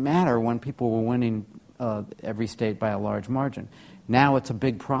it didn't matter when people were winning every state by a large margin. Now it's a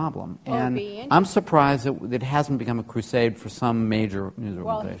big problem, Well, and I'm surprised that it hasn't become a crusade for some major news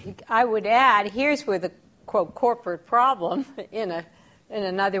organization. Well, I would add, here's where the, quote, corporate problem, in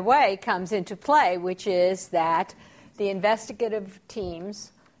another way, comes into play, which is that the investigative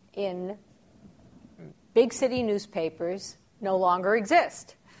teams in big city newspapers no longer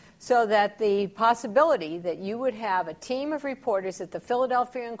exist. So that the possibility that you would have a team of reporters at the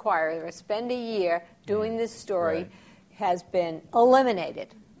Philadelphia Inquirer spend a year doing this story has been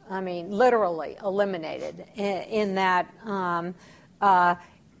eliminated. I mean, literally eliminated in that. And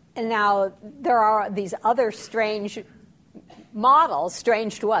now there are these other strange models,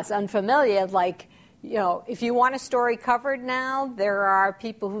 strange to us, unfamiliar, like, you know, if you want a story covered now, there are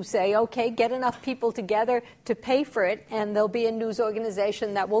people who say, okay, get enough people together to pay for it, and there'll be a news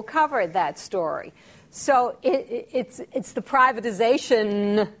organization that will cover that story. So it's the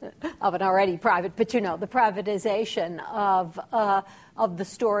privatization of an already private, but you know, the privatization of the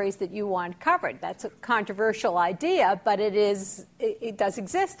stories that you want covered. That's a controversial idea, but it does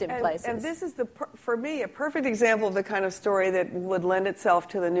exist in places. And this is, for me, a perfect example of the kind of story that would lend itself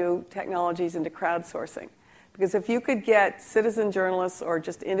to the new technologies and to crowdsourcing. Because if you could get citizen journalists or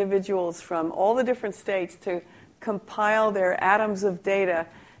just individuals from all the different states to compile their atoms of data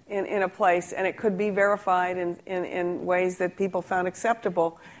in a place, and it could be verified in ways that people found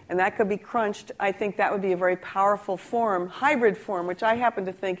acceptable, and that could be crunched, I think that would be a very powerful form, hybrid form, which I happen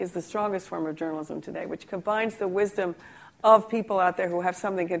to think is the strongest form of journalism today, which combines the wisdom of people out there who have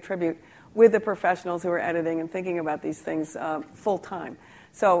something to contribute with the professionals who are editing and thinking about these things full time.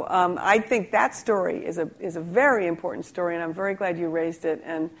 So I think that story is a very important story, and I'm very glad you raised it.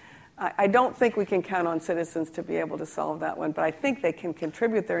 And I don't think we can count on citizens to be able to solve that one, but I think they can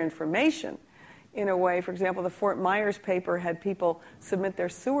contribute their information in a way. For example, the Fort Myers paper had people submit their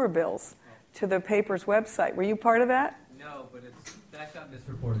sewer bills to the paper's website. Were you part of that? No, but that got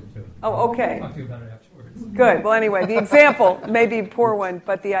misreported too. Oh, okay. I'll talk to you about it afterwards. Good. Well, anyway, the example may be a poor one,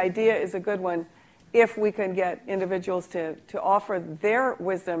 but the idea is a good one. If we can get individuals to offer their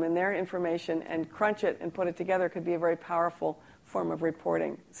wisdom and their information and crunch it and put it together, it could be a very powerful form of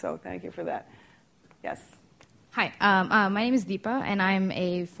reporting. So thank you for that. Yes. Hi, my name is Deepa, and I'm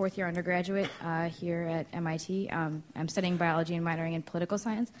a fourth-year undergraduate here at MIT. I'm studying biology and minoring in political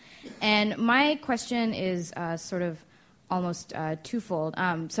science. And my question is sort of almost twofold.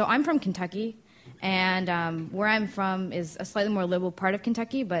 So I'm from Kentucky, and where I'm from is a slightly more liberal part of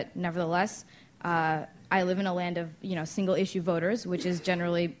Kentucky, but nevertheless, I live in a land of single-issue voters, which is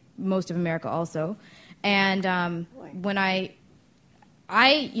generally most of America also. And when I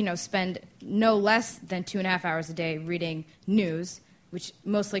spend no less than 2.5 hours a day reading news, which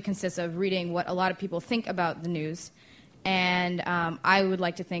mostly consists of reading what a lot of people think about the news. And I would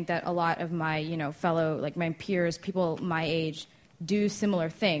like to think that a lot of my, fellow, like my peers, people my age, do similar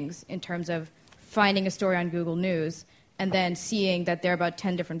things in terms of finding a story on Google News and then seeing that there are about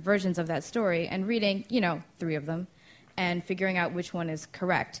 10 different versions of that story and reading, 3 of them and figuring out which one is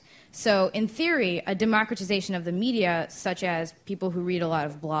correct. So in theory, a democratization of the media, such as people who read a lot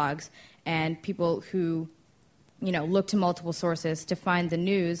of blogs and people who, look to multiple sources to find the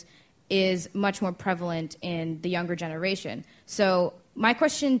news, is much more prevalent in the younger generation. So my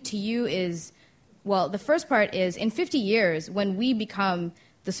question to you is, well, the first part is, in 50 years, when we become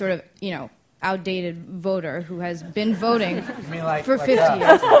the sort of, outdated voter who has been voting for 50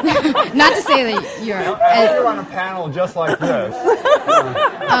 years. Not to say that you're... I hope you're on a panel just like this.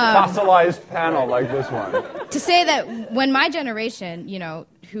 Fossilized panel like this one. To say that when my generation,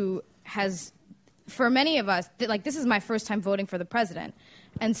 who has, for many of us, this is my first time voting for the president.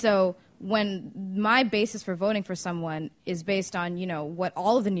 And so when my basis for voting for someone is based on, what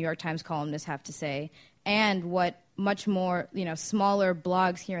all of the New York Times columnists have to say and what much more, smaller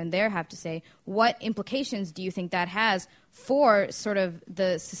blogs here and there have to say, what implications do you think that has for sort of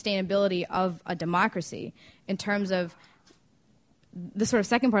the sustainability of a democracy? In terms of the sort of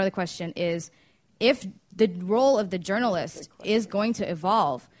second part of the question is, if the role of the journalist is going to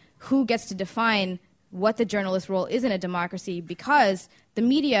evolve, who gets to define what the journalist's role is in a democracy? Because the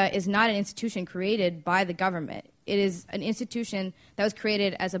media is not an institution created by the government. It is an institution that was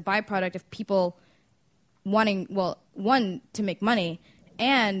created as a byproduct of people wanting, one, to make money,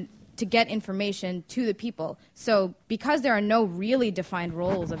 and to get information to the people. So because there are no really defined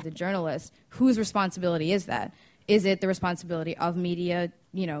roles of the journalist, whose responsibility is that? Is it the responsibility of media,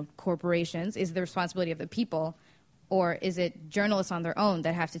 corporations? Is it the responsibility of the people? Or is it journalists on their own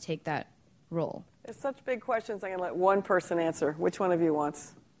that have to take that role? There's such big questions, I'm going to let one person answer. Which one of you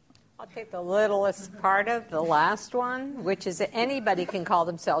wants? I'll take the littlest part of the last one, which is that anybody can call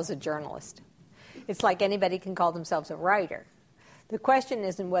themselves a journalist. It's like anybody can call themselves a writer. The question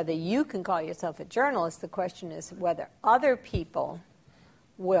isn't whether you can call yourself a journalist. The question is whether other people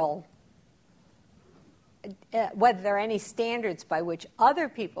will, whether there are any standards by which other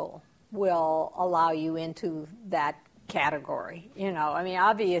people will allow you into that category. You know, I mean,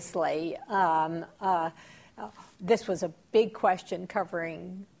 obviously, this was a big question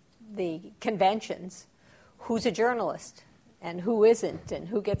covering the conventions. Who's a journalist? And who isn't, and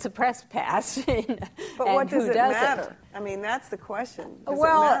who gets a press pass, and what does who it doesn't. matter? I mean, that's the question. Does it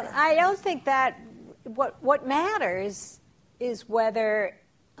Well, matter? I don't think that what matters is whether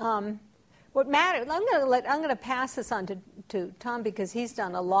what matters. I'm going to pass this on to Tom because he's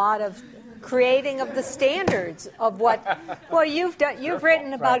done a lot of creating of the standards of what. Well, you've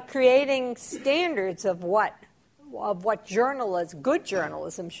written about creating standards of what good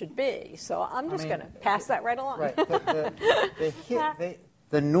journalism should be. So I'm just going to pass that right along. Right.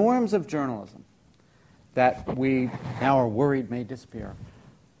 The norms of journalism that we now are worried may disappear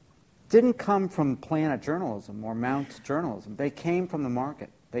didn't come from Planet Journalism or Mount Journalism. They came from the market.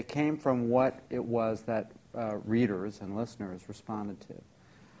 They came from what it was that readers and listeners responded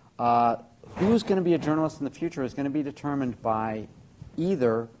to. Who's going to be a journalist in the future is going to be determined by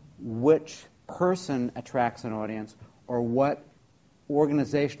either which person attracts an audience or what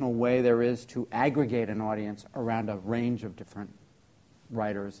organizational way there is to aggregate an audience around a range of different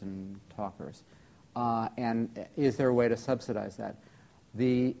writers and talkers. And is there a way to subsidize that?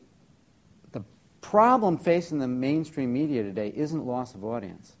 The problem facing the mainstream media today isn't loss of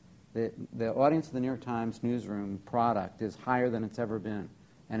audience. The audience of the New York Times newsroom product is higher than it's ever been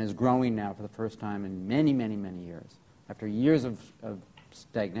and is growing now for the first time in many, many, many years, after years of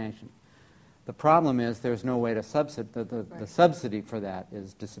stagnation. The problem is there's no way to subsidize. The subsidy for that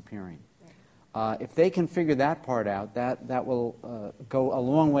is disappearing. If they can figure that part out, that will go a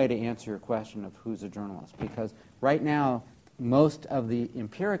long way to answer your question of who's a journalist. Because right now, most of the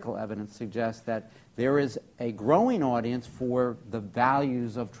empirical evidence suggests that there is a growing audience for the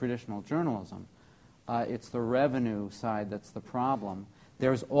values of traditional journalism. It's the revenue side that's the problem.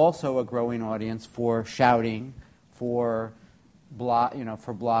 There's also a growing audience for shouting, for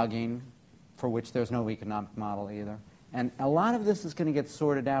blogging, for which there's no economic model either. And a lot of this is going to get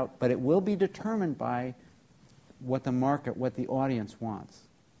sorted out, but it will be determined by what the market, what the audience wants.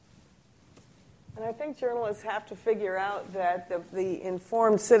 And I think journalists have to figure out that the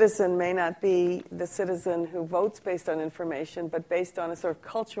informed citizen may not be the citizen who votes based on information, but based on a sort of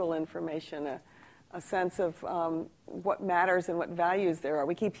cultural information, a sense of what matters and what values there are.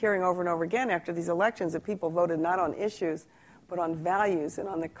 We keep hearing over and over again after these elections that people voted not on issues, but on values and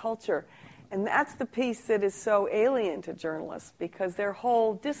on the culture. And that's the piece that is so alien to journalists, because their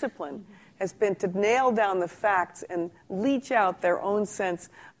whole discipline has been to nail down the facts and leach out their own sense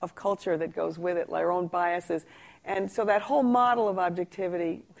of culture that goes with it, their own biases. And so that whole model of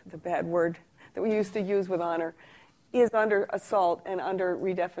objectivity, the bad word that we used to use with honor, is under assault and under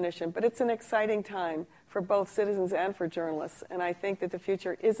redefinition. But it's an exciting time for both citizens and for journalists. And I think that the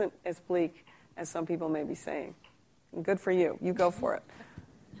future isn't as bleak as some people may be saying. And good for you. You go for it.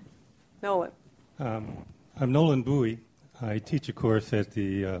 Nolan. I'm Nolan Bowie. I teach a course at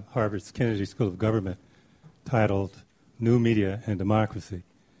the Harvard's Kennedy School of Government titled New Media and Democracy.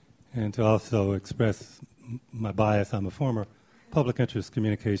 And to also express my bias, I'm a former public interest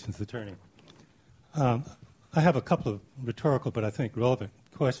communications attorney. I have a couple of rhetorical but I think relevant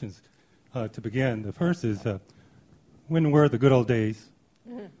questions to begin. The first is, when were the good old days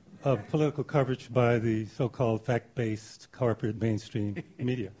of political coverage by the so-called fact-based corporate mainstream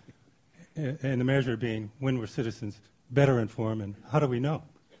media? And the measure being, when were citizens better informed, and how do we know?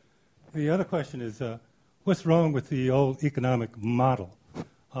 The other question is, what's wrong with the old economic model?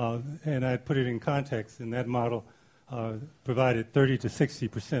 And I put it in context, and that model provided 30 to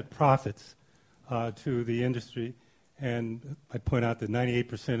 60% profits to the industry, and I point out that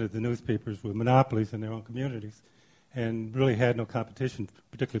 98% of the newspapers were monopolies in their own communities and really had no competition,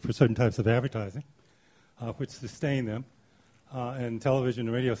 particularly for certain types of advertising, which sustained them. And television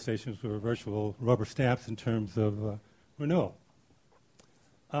and radio stations were virtual rubber stamps in terms of renewal.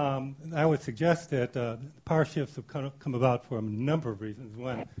 I would suggest that power shifts have come about for a number of reasons.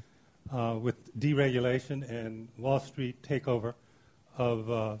 One, with deregulation and Wall Street takeover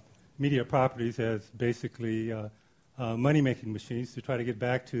of media properties as basically money-making machines to try to get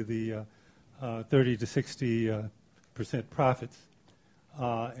back to the 30 to 60% profits,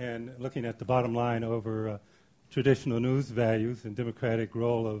 and looking at the bottom line over traditional news values and democratic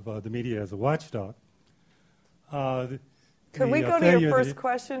role of the media as a watchdog. Could we go to your first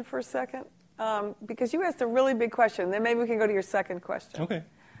question for a second? Because you asked a really big question. Then maybe we can go to your second question. Okay.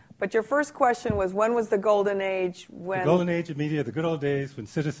 But your first question was, when was the golden age? When the golden age of media, the good old days when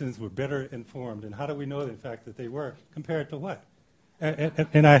citizens were better informed. And how do we know, in fact, that they were compared to what?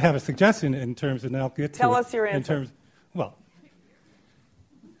 And I have a suggestion in terms, and I'll get to Tell us your answer. In terms, well,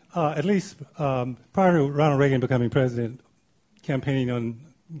 at least prior to Ronald Reagan becoming president, campaigning on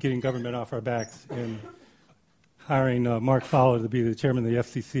getting government off our backs and hiring Mark Fowler to be the chairman of the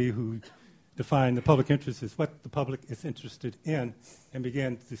FCC, who defined the public interest as what the public is interested in, and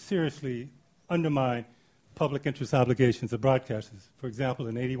began to seriously undermine public interest obligations of broadcasters. For example,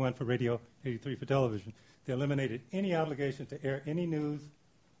 in 81 for radio, 83 for television, they eliminated any obligation to air any news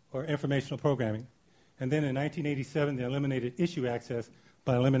or informational programming. And then in 1987, they eliminated issue access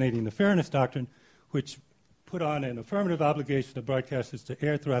by eliminating the Fairness Doctrine, which put on an affirmative obligation of broadcasters to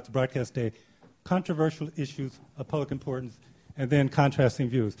air throughout the broadcast day controversial issues of public importance and then contrasting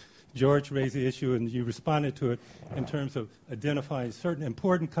views. George raised the issue, and you responded to it in terms of identifying certain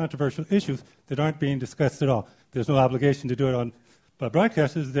important controversial issues that aren't being discussed at all. There's no obligation to do it by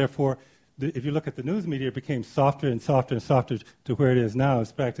broadcasters. Therefore, if you look at the news media, it became softer and softer and softer to where it is now.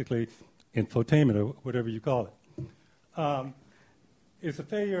 It's practically infotainment or whatever you call it. It's a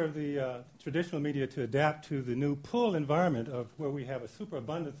failure of the traditional media to adapt to the new pull environment of where we have a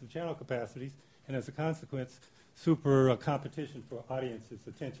superabundance of channel capacities, and as a consequence, super competition for audience's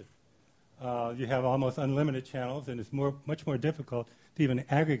attention. You have almost unlimited channels, and it's much more difficult to even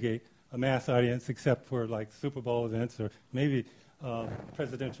aggregate a mass audience, except for like Super Bowl events or maybe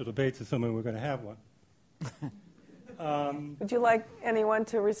presidential debates, assuming we're going to have one. Would you like anyone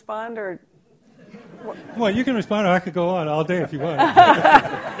to respond, or? Well, you can respond, or I could go on all day if you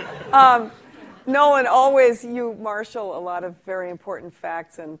want. Nolan, always you marshal a lot of very important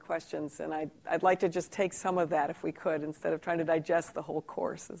facts and questions, and I'd like to just take some of that if we could, instead of trying to digest the whole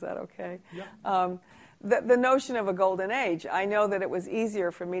course. Is that okay? Yeah. The notion of a golden age, I know that it was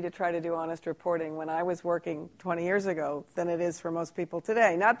easier for me to try to do honest reporting when I was working 20 years ago than it is for most people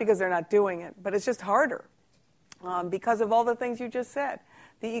today. Not because they're not doing it, but it's just harder because of all the things you just said.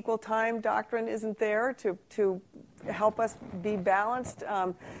 The equal time doctrine isn't there to help us be balanced.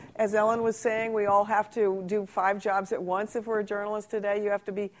 As Ellen was saying, we all have to do 5 jobs at once if we're a journalist today. You have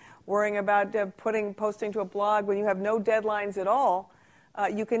to be worrying about posting to a blog. When you have no deadlines at all,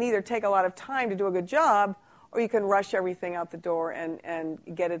 you can either take a lot of time to do a good job, or you can rush everything out the door and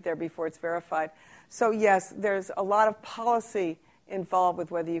get it there before it's verified. So yes, there's a lot of policy involved with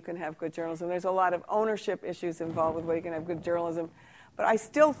whether you can have good journalism. There's a lot of ownership issues involved with whether you can have good journalism. But I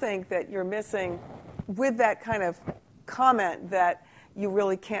still think that you're missing, with that kind of comment that you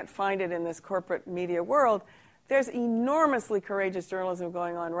really can't find it in this corporate media world, there's enormously courageous journalism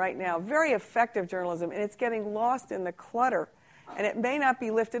going on right now, very effective journalism, and it's getting lost in the clutter. And it may not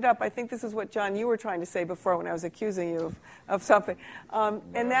be lifted up. I think this is what, John, you were trying to say before when I was accusing you of something.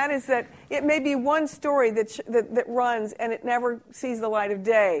 And that is that it may be one story that runs and it never sees the light of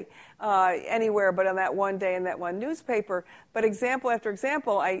day anywhere but on that one day in that one newspaper. But example after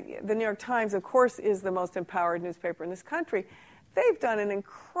example, the New York Times, of course, is the most empowered newspaper in this country. They've done an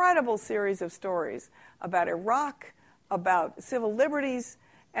incredible series of stories about Iraq, about civil liberties,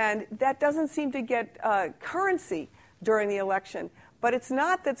 and that doesn't seem to get currency during the election. But it's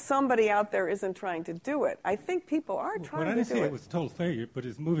not that somebody out there isn't trying to do it. I think people are trying to do it. Well, I didn't say it was a total failure, but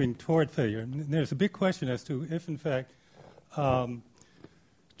it's moving toward failure. And there's a big question as to if, in fact,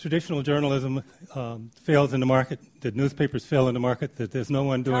 traditional journalism fails in the market, that newspapers fail in the market, that there's no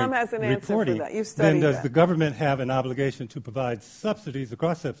one doing Tom has an reporting. Answer for that. You've studied then does that. the government have an obligation to provide subsidies,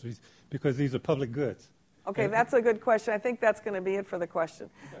 across subsidies, because these are public goods? Okay, that's a good question. I think that's going to be it for the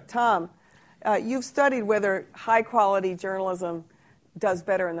question. Okay. Tom, you've studied whether high-quality journalism does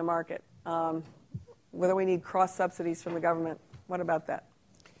better in the market, whether we need cross-subsidies from the government. What about that?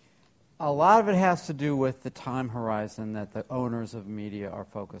 A lot of it has to do with the time horizon that the owners of media are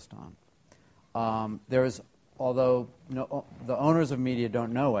focused on. Although the owners of media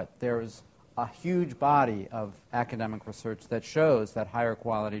don't know it, there's a huge body of academic research that shows that higher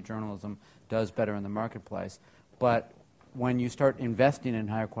quality journalism does better in the marketplace. But when you start investing in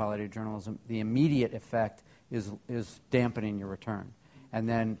higher quality journalism, the immediate effect is dampening your return. And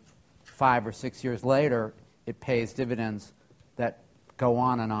then 5 or 6 years later, it pays dividends that go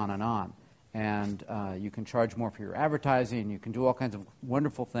on and on and on. And you can charge more for your advertising, you can do all kinds of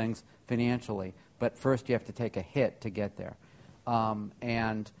wonderful things financially, but first you have to take a hit to get there.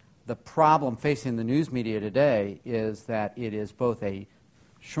 And the problem facing the news media today is that it is both a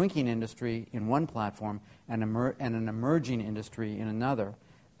shrinking industry in one platform and an emerging industry in another,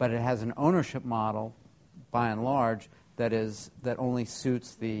 but it has an ownership model, by and large, that only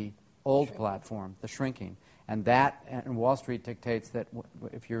suits the old platform, the shrinking. And Wall Street dictates that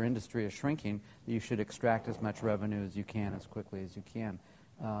if your industry is shrinking, you should extract as much revenue as you can as quickly as you can.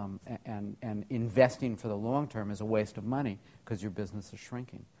 And investing for the long term is a waste of money because your business is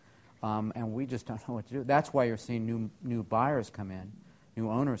shrinking. And we just don't know what to do. That's why you're seeing new buyers come in, new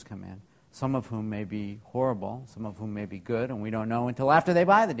owners come in, some of whom may be horrible, some of whom may be good, and we don't know until after they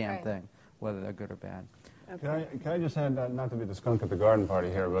buy the damn thing whether they're good or bad. Okay. Can I just add, not to be the skunk at the garden party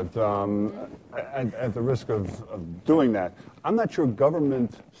here, but at the risk of doing that, I'm not sure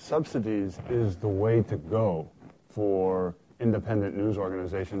government subsidies is the way to go for independent news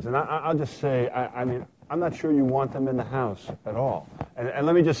organizations. And I'll just say, I mean, I'm not sure you want them in the house at all. And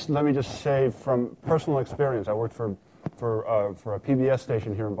let me just say from personal experience, I worked for a PBS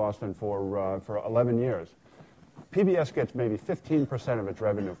station here in Boston for 11 years. PBS gets maybe 15% of its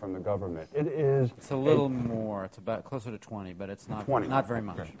revenue from the government. It's a little more. It's about closer to 20, but it's not 20. Not very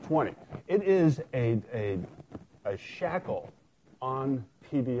much. Okay. 20. It is a shackle on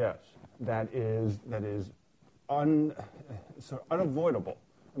PBS that is unavoidable.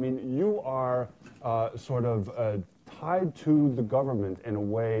 I mean, you are sort of tied to the government in a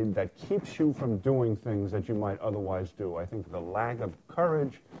way that keeps you from doing things that you might otherwise do. I think the lack of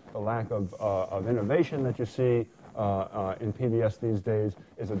courage, the lack of innovation that you see in PBS these days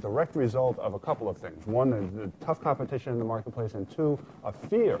is a direct result of a couple of things. One, the tough competition in the marketplace, and two, a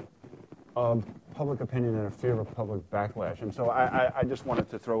fear of public opinion and a fear of public backlash. And so I just wanted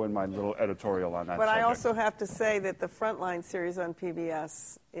to throw in my little editorial on that But subject. I also have to say that the Frontline series on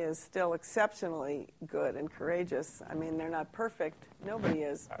PBS is still exceptionally good and courageous. I mean, they're not perfect. Nobody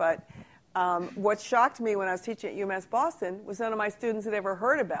is. But what shocked me when I was teaching at UMass Boston was none of my students had ever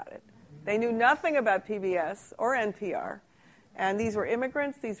heard about it. They knew nothing about PBS or NPR. And these were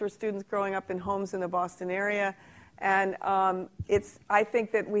immigrants. These were students growing up in homes in the Boston area. And I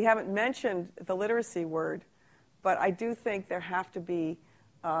think that we haven't mentioned the literacy word, but I do think there have to be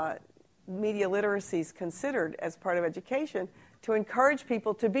media literacies considered as part of education to encourage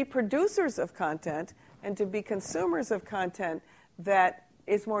people to be producers of content and to be consumers of content that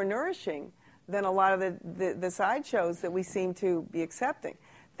is more nourishing than a lot of the sideshows that we seem to be accepting.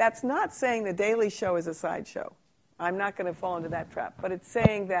 That's not saying The Daily Show is a sideshow. I'm not going to fall into that trap. But it's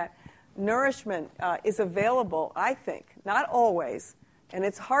saying that nourishment is available, I think, not always, and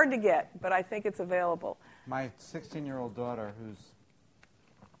it's hard to get, but I think it's available. My 16-year-old daughter,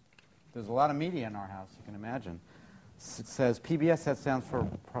 there's a lot of media in our house, you can imagine, says PBS, that stands for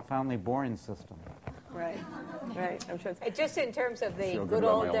profoundly boring system. Right. I'm sure just in terms of the Feel good good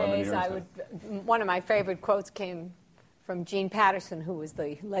about old my 11 days, years one of my favorite quotes came from Gene Patterson, who was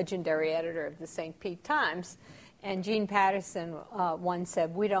the legendary editor of the St. Pete Times. And Gene Patterson once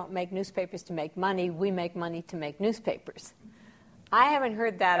said, "We don't make newspapers to make money. We make money to make newspapers." I haven't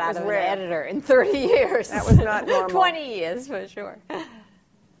heard that out of an editor in 30 years. That was not normal. 20 years, for sure. Can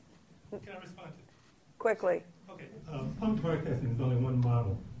I respond to Quickly. Okay. Public broadcasting is only one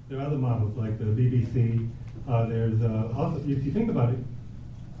model. There are other models like the BBC. There's also, if you think about it,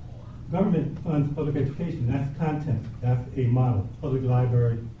 government funds public education. That's content. That's a model. Public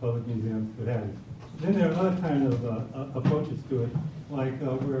library, public museums, what have you. Then there are other kind of approaches to it, like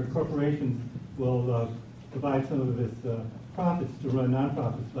where corporations will provide some of its profits to run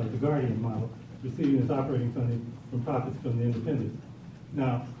nonprofits, like the Guardian model, receiving its operating funding from profits from the independents.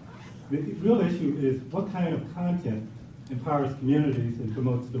 Now, the real issue is what kind of content empowers communities and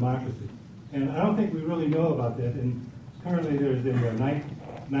promotes democracy. And I don't think we really know about that. And currently there's a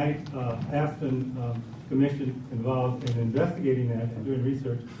Knight Aspen Commission involved in investigating that and doing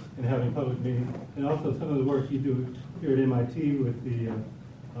research and having public meetings. And also some of the work you do here at MIT with the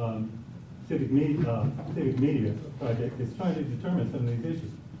Civic Media Project is trying to determine some of these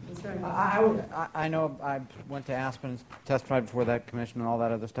issues. I know I went to Aspen and testified before that commission and all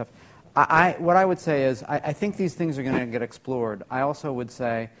that other stuff. What I would say is I think these things are going to get explored. I also would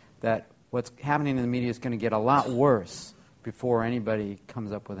say that what's happening in the media is going to get a lot worse before anybody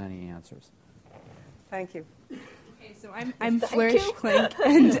comes up with any answers. Thank you. Okay, so I'm Flourish Klink,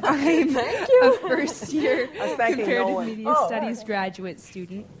 and I'm a first-year comparative media studies graduate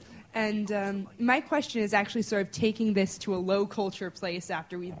student. And my question is actually sort of taking this to a low-culture place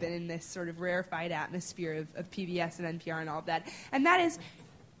after we've been in this sort of rarefied atmosphere of PBS and NPR and all of that. And that is,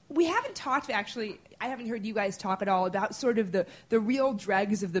 we haven't talked actually, I haven't heard you guys talk at all about sort of the real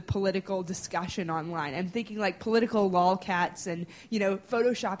dregs of the political discussion online. I'm thinking like political lolcats and,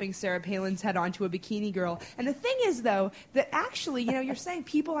 photoshopping Sarah Palin's head onto a bikini girl. And the thing is, though, that actually, you're saying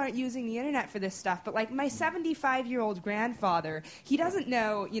people aren't using the internet for this stuff, but like my 75-year-old grandfather, he doesn't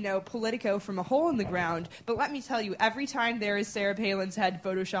know, Politico from a hole in the ground, but let me tell you, every time there is Sarah Palin's head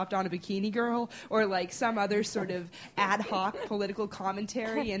photoshopped on a bikini girl or like some other sort of ad hoc political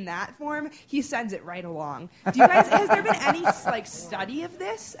commentary in that form, he sends it right along. Do you guys, has there been any like study of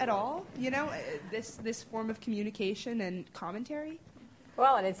this at all? This form of communication and commentary?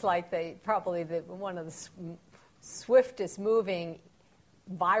 Well, and it's like probably one of the swiftest moving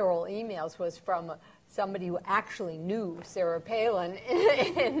viral emails was from somebody who actually knew Sarah Palin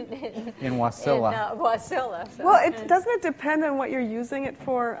in Wasilla. Wasilla. So. Well, doesn't it depend on what you're using it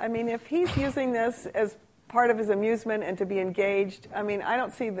for? I mean, if he's using this as part of his amusement and to be engaged, I mean, I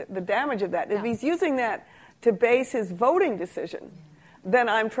don't see the damage of that. No. If he's using that to base his voting decision, then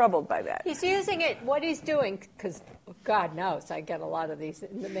I'm troubled by that. He's using it, what he's doing, because God knows I get a lot of these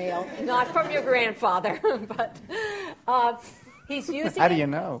in the mail, not from your grandfather, but he's using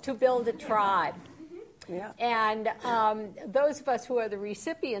it to build a tribe. Yeah. And those of us who are the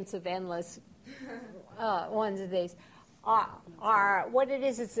recipients of endless ones of these are what it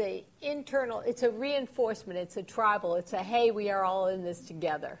is. It's a internal. It's a reinforcement. It's a tribal. It's a hey, we are all in this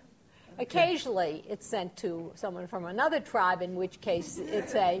together. Occasionally, it's sent to someone from another tribe, in which case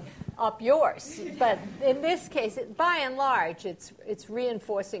it's a up yours. But in this case, by and large, it's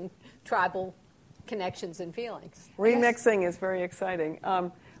reinforcing tribal connections and feelings. Remixing is very exciting.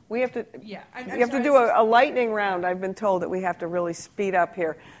 We have to do a lightning round. I've been told that we have to really speed up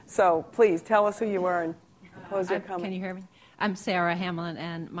here. So please tell us who you are and pose your comment. Can you hear me? I'm Sarah Hamlin,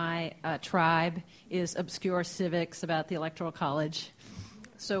 and my tribe is Obscure Civics about the Electoral College.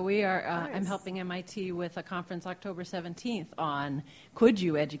 So we are. Nice. I'm helping MIT with a conference October 17th on could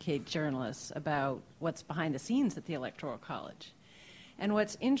you educate journalists about what's behind the scenes at the Electoral College, and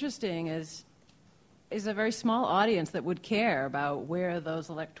what's interesting is a very small audience that would care about where those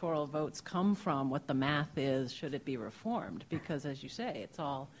electoral votes come from, what the math is, should it be reformed? Because, as you say, it's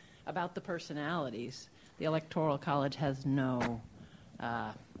all about the personalities. The Electoral College has no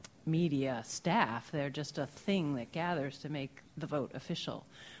media staff. They're just a thing that gathers to make the vote official.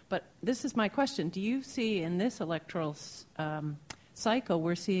 But this is my question. Do you see in this electoral cycle,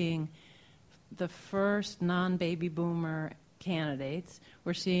 we're seeing the first non-baby boomer candidates,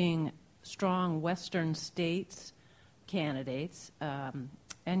 we're seeing strong Western states candidates,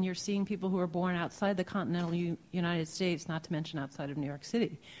 and you're seeing people who are born outside the continental United States, not to mention outside of New York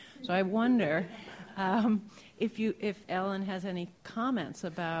City. So I wonder if Ellen has any comments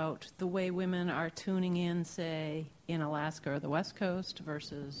about the way women are tuning in, say, in Alaska or the West Coast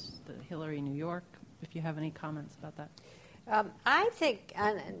versus the Hillary, New York, if you have any comments about that. I think,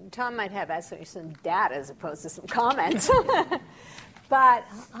 and Tom might have actually some data as opposed to some comments, but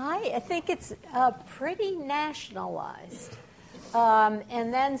I think it's pretty nationalized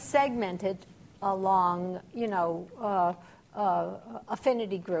and then segmented along,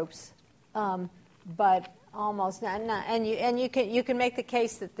 affinity groups, but almost not. And you can make the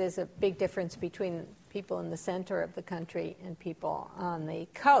case that there's a big difference between people in the center of the country and people on the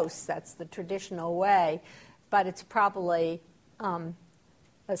coast. That's the traditional way, but it's probably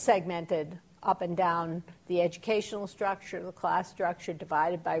segmented up and down the educational structure, the class structure,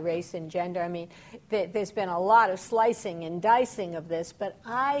 divided by race and gender. I mean, there's been a lot of slicing and dicing of this, but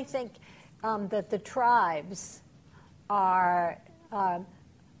I think that the tribes are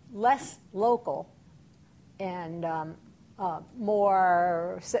less local and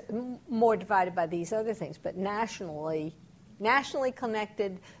more divided by these other things, but nationally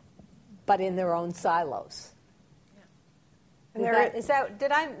connected, but in their own silos. Was that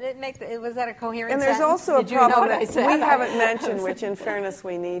a coherent And there's sentence? also a Did you know problem what I that said? we haven't mentioned, which in fairness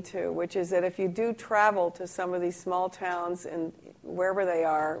we need to, which is that if you do travel to some of these small towns and wherever they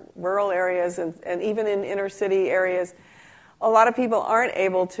are, rural areas and even in inner city areas, a lot of people aren't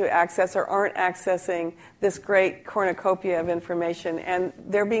able to access or aren't accessing this great cornucopia of information, and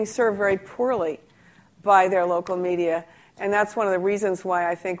they're being served very poorly by their local media. And that's one of the reasons why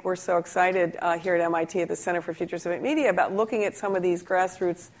I think we're so excited here at MIT at the Center for Future Civic Media about looking at some of these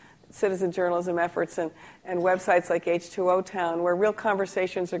grassroots citizen journalism efforts and websites like H2O Town, where real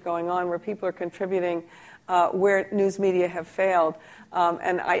conversations are going on, where people are contributing where news media have failed.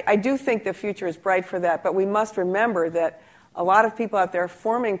 And I do think the future is bright for that, but we must remember that a lot of people out there are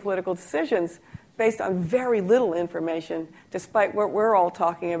forming political decisions based on very little information, despite what we're all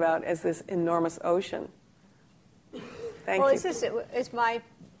talking about as this enormous ocean. Thank you. Is my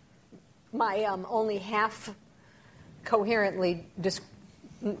my only half coherent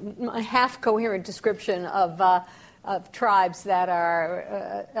description of tribes that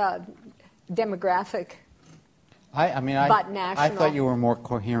are demographic. But national. I thought you were more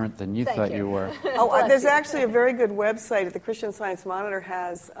coherent than you thought you were. There's actually a very good website that the Christian Science Monitor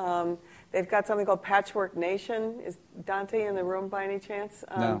has. They've got something called Patchwork Nation. Is Dante in the room by any chance?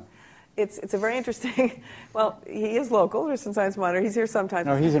 No. It's a very interesting. Well, he is local, Christian Science Monitor. He's here sometimes.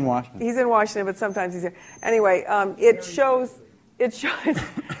 No, he's in Washington. He's in Washington, but sometimes he's here. Anyway, it shows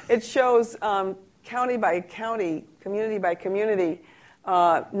county by county, community by community.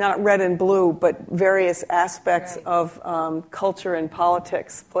 Not red and blue, but various aspects of culture and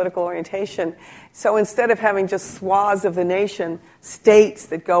politics, political orientation. So instead of having just swaths of the nation, states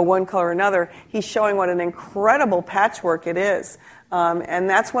that go one color or another, he's showing what an incredible patchwork it is. And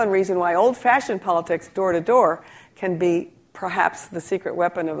that's one reason why old-fashioned politics, door to door, can be perhaps the secret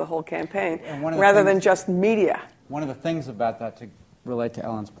weapon of the whole campaign, rather than just media. One of the things about that, to relate to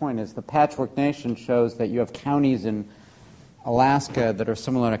Ellen's point, is the Patchwork Nation shows that you have counties in Alaska that are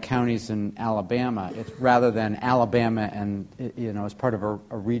similar to counties in Alabama. It's rather than Alabama and as part of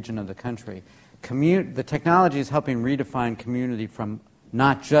a region of the country. The technology is helping redefine community from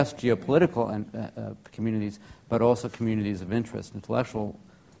not just geopolitical communities, but also communities of interest, intellectual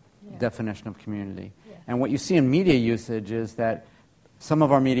definition of community. Yeah. And what you see in media usage is that some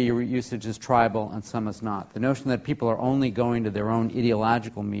of our media usage is tribal and some is not. The notion that people are only going to their own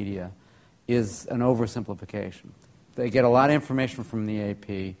ideological media is an oversimplification. They get a lot of information from the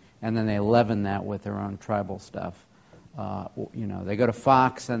AP, and then they leaven that with their own tribal stuff. They go to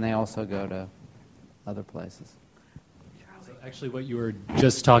Fox, and they also go to other places. So actually, what you were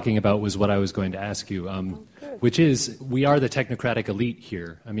just talking about was what I was going to ask you, which is, we are the technocratic elite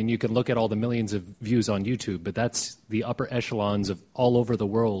here. I mean, you can look at all the millions of views on YouTube, but that's the upper echelons of all over the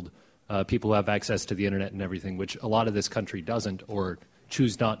world, people who have access to the internet and everything, which a lot of this country doesn't or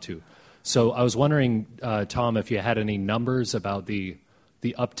choose not to. So I was wondering, Tom, if you had any numbers about the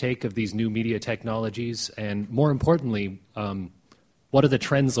uptake of these new media technologies, and more importantly, what are the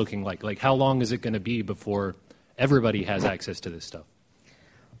trends looking like? Like, how long is it going to be before everybody has access to this stuff?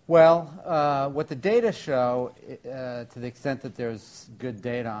 Well, what the data show, to the extent that there's good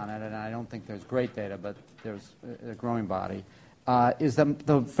data on it, and I don't think there's great data, but there's a growing body, is that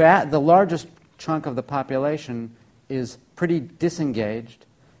the largest chunk of the population is pretty disengaged,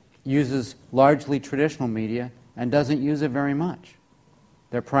 uses largely traditional media, and doesn't use it very much.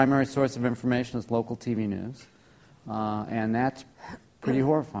 Their primary source of information is local TV news, and that's pretty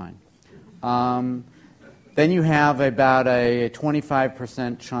horrifying. Then you have about a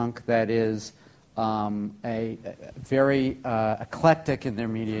 25% chunk that is a very eclectic in their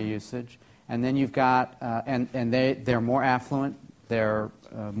media usage, and then you've got they're more affluent, they're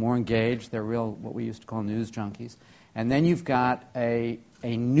more engaged, they're real what we used to call news junkies, and then you've got a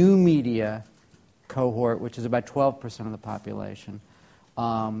new media cohort, which is about 12% of the population.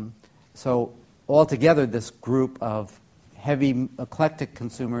 So altogether, this group of heavy eclectic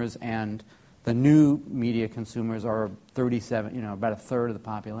consumers and the new media consumers are 37, about a third of the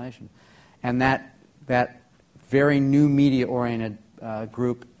population. And that very new media-oriented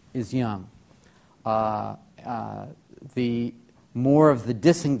group is young. The more of the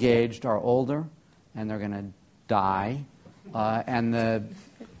disengaged are older, and they're going to die. And the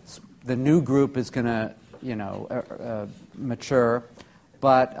new group is going to, mature.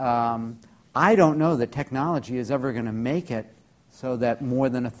 But I don't know that technology is ever going to make it so that more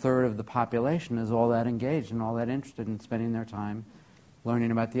than a third of the population is all that engaged and all that interested in spending their time learning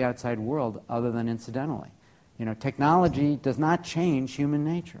about the outside world, other than incidentally. Technology does not change human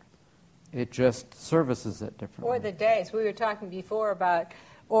nature. It just services it differently. Or the days. We were talking before about,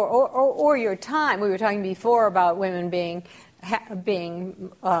 or your time. We were talking before about women being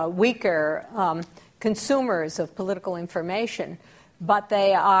weaker consumers of political information, but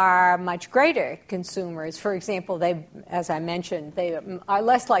they are much greater consumers. For example, as I mentioned, they are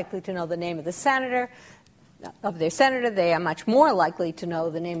less likely to know the name of their senator. They are much more likely to know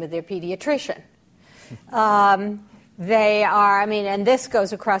the name of their pediatrician. They are, and this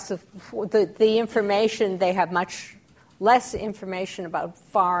goes across the information. They have much less information about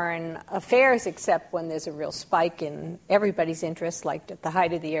foreign affairs, except when there's a real spike in everybody's interest, like at the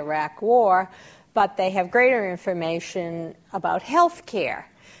height of the Iraq War. But they have greater information about health care.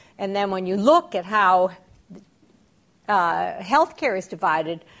 And then when you look at how health care is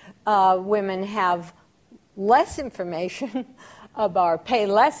divided, women have less information pay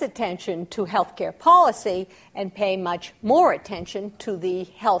less attention to health care policy and pay much more attention to the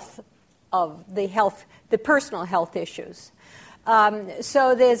personal health issues.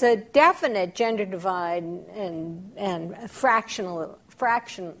 So there's a definite gender divide and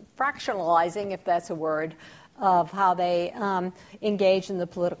fractionalizing, if that's a word, of how they engage in the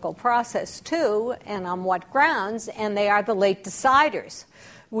political process, too, and on what grounds, and they are the late deciders,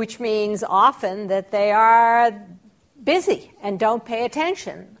 which means often that they are busy and don't pay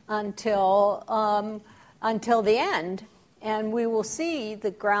attention until the end, and we will see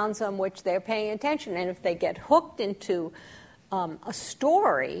the grounds on which they're paying attention. And if they get hooked into a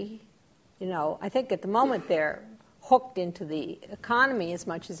story, I think at the moment they're hooked into the economy as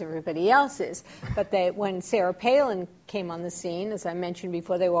much as everybody else is. But when Sarah Palin came on the scene, as I mentioned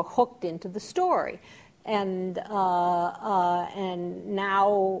before, they were hooked into the story. And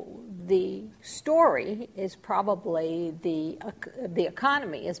now the story is probably the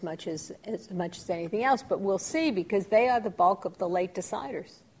economy as much as anything else. But we'll see, because they are the bulk of the late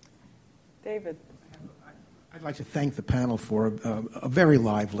deciders. David. I'd like to thank the panel for a very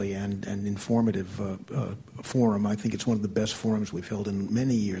lively and informative forum. I think it's one of the best forums we've held in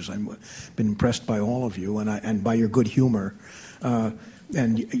many years. I've been impressed by all of you and by your good humor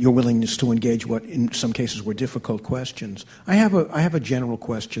and your willingness to engage what in some cases were difficult questions. I have a general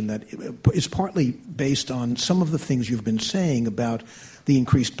question that is partly based on some of the things you've been saying about the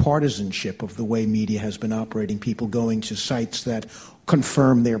increased partisanship of the way media has been operating, people going to sites that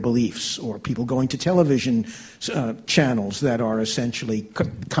confirm their beliefs, or people going to television channels that are essentially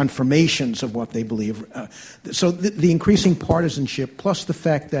confirmations of what they believe. So the increasing partisanship, plus the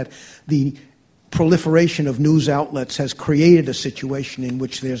fact that the proliferation of news outlets has created a situation in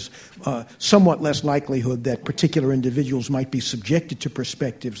which there's somewhat less likelihood that particular individuals might be subjected to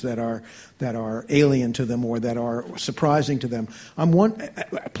perspectives that are alien to them or that are surprising to them.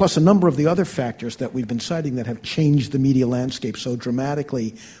 Plus a number of the other factors that we've been citing that have changed the media landscape so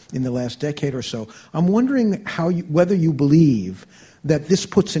dramatically in the last decade or so. I'm wondering whether you believe that this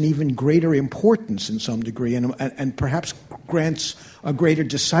puts an even greater importance in some degree and perhaps grants a greater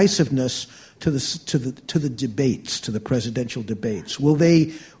decisiveness to the debates, to the presidential debates.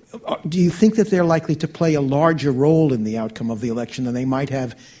 Do you think that they're likely to play a larger role in the outcome of the election than they might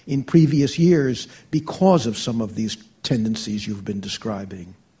have in previous years because of some of these tendencies you've been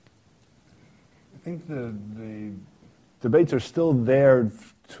describing? I think the debates are still there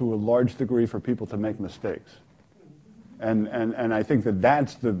to a large degree for people to make mistakes. And I think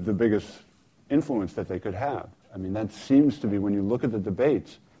that's the biggest influence that they could have. I mean, that seems to be, when you look at the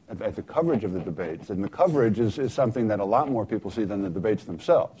debates, at the coverage of the debates, and the coverage is something that a lot more people see than the debates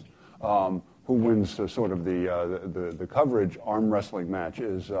themselves. Who wins the coverage arm wrestling match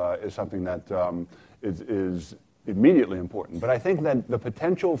is something that is immediately important. But I think that the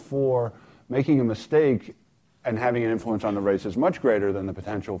potential for making a mistake and having an influence on the race is much greater than the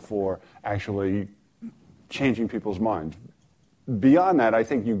potential for actually changing people's minds. Beyond that, I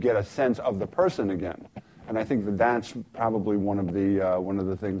think you get a sense of the person again. And I think that's probably one of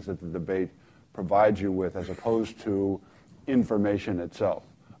the things that the debate provides you with, as opposed to information itself.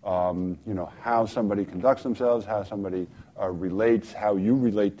 How somebody conducts themselves, how somebody relates, how you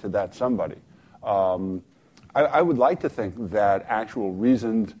relate to that somebody. I would like to think that actual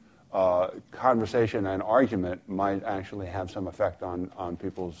reasoned conversation and argument might actually have some effect on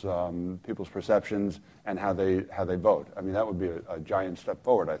people's perceptions and how they vote. I mean, that would be a giant step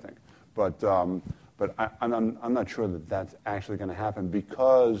forward, I think. But I'm not sure that that's actually going to happen,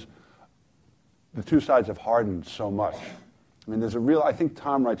 because the two sides have hardened so much. I mean, I think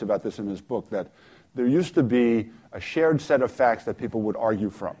Tom writes about this in his book, that there used to be a shared set of facts that people would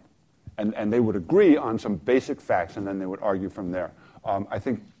argue from. And they would agree on some basic facts, and then they would argue from there. I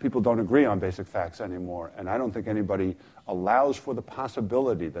think people don't agree on basic facts anymore, and I don't think anybody allows for the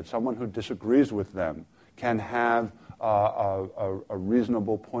possibility that someone who disagrees with them can have a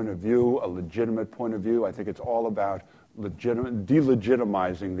reasonable point of view, a legitimate point of view. I think it's all about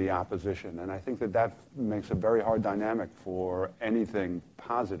delegitimizing the opposition, and I think that makes a very hard dynamic for anything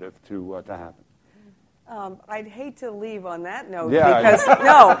positive to happen. I'd hate to leave on that note, because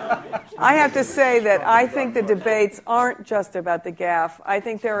I have to say that I think the debates aren't just about the gaffe. I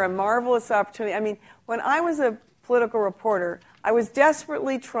think they're a marvelous opportunity. I mean, when I was a political reporter, I was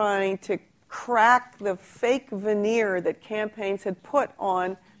desperately trying to crack the fake veneer that campaigns had put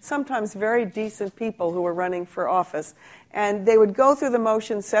on sometimes very decent people who were running for office. And they would go through the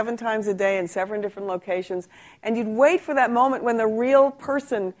motions 7 times a day in 7 different locations, and you'd wait for that moment when the real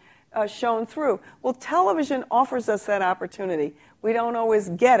person shone through. Well, television offers us that opportunity. We don't always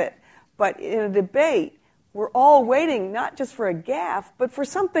get it. But in a debate, we're all waiting not just for a gaffe, but for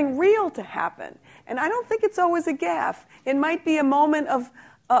something real to happen. And I don't think it's always a gaffe. It might be a moment of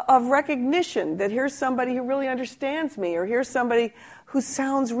of recognition that here's somebody who really understands me, or here's somebody who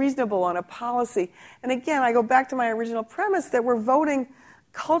sounds reasonable on a policy. And again, I go back to my original premise that we're voting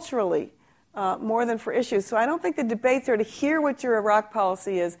culturally more than for issues. So I don't think the debates are to hear what your Iraq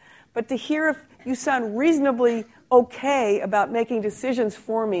policy is, but to hear if you sound reasonably okay about making decisions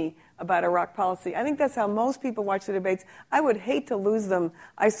for me about Iraq policy. I think that's how most people watch the debates. I would hate to lose them.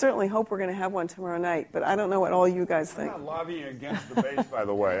 I certainly hope we're going to have one tomorrow night, but I don't know what all you guys think. I'm not lobbying against debates, by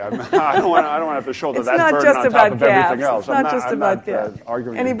the way. I don't want to have to shoulder that burden just on about top of gaps. everything else. It's not just about gaps.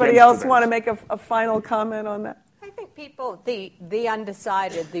 Arguing Anybody against else debates. want to make a final comment on that? I think people, the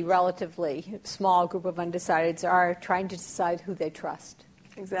undecided, the relatively small group of undecideds, are trying to decide who they trust.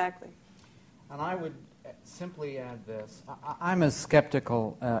 Exactly. And I would simply add this. I'm as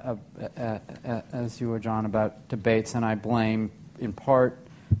skeptical as you are, John, about debates, and I blame, in part,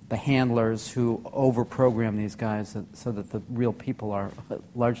 the handlers who over-program these guys so that the real people are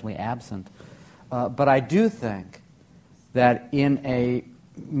largely absent. But I do think that in a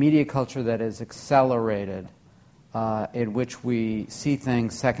media culture that is accelerated, in which we see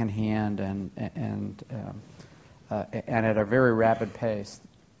things secondhand and at a very rapid pace,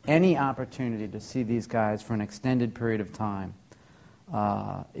 any opportunity to see these guys for an extended period of time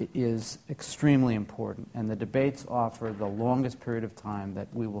is extremely important. And the debates offer the longest period of time that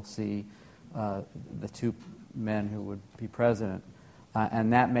we will see the two men who would be president.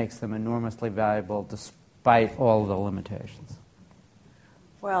 And that makes them enormously valuable despite all of the limitations.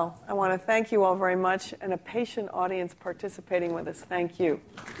 Well, I want to thank you all very much, and a patient audience participating with us. Thank you.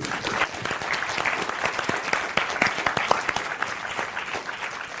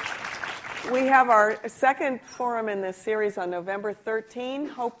 We have our second forum in this series on November 13.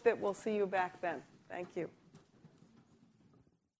 Hope that we'll see you back then. Thank you.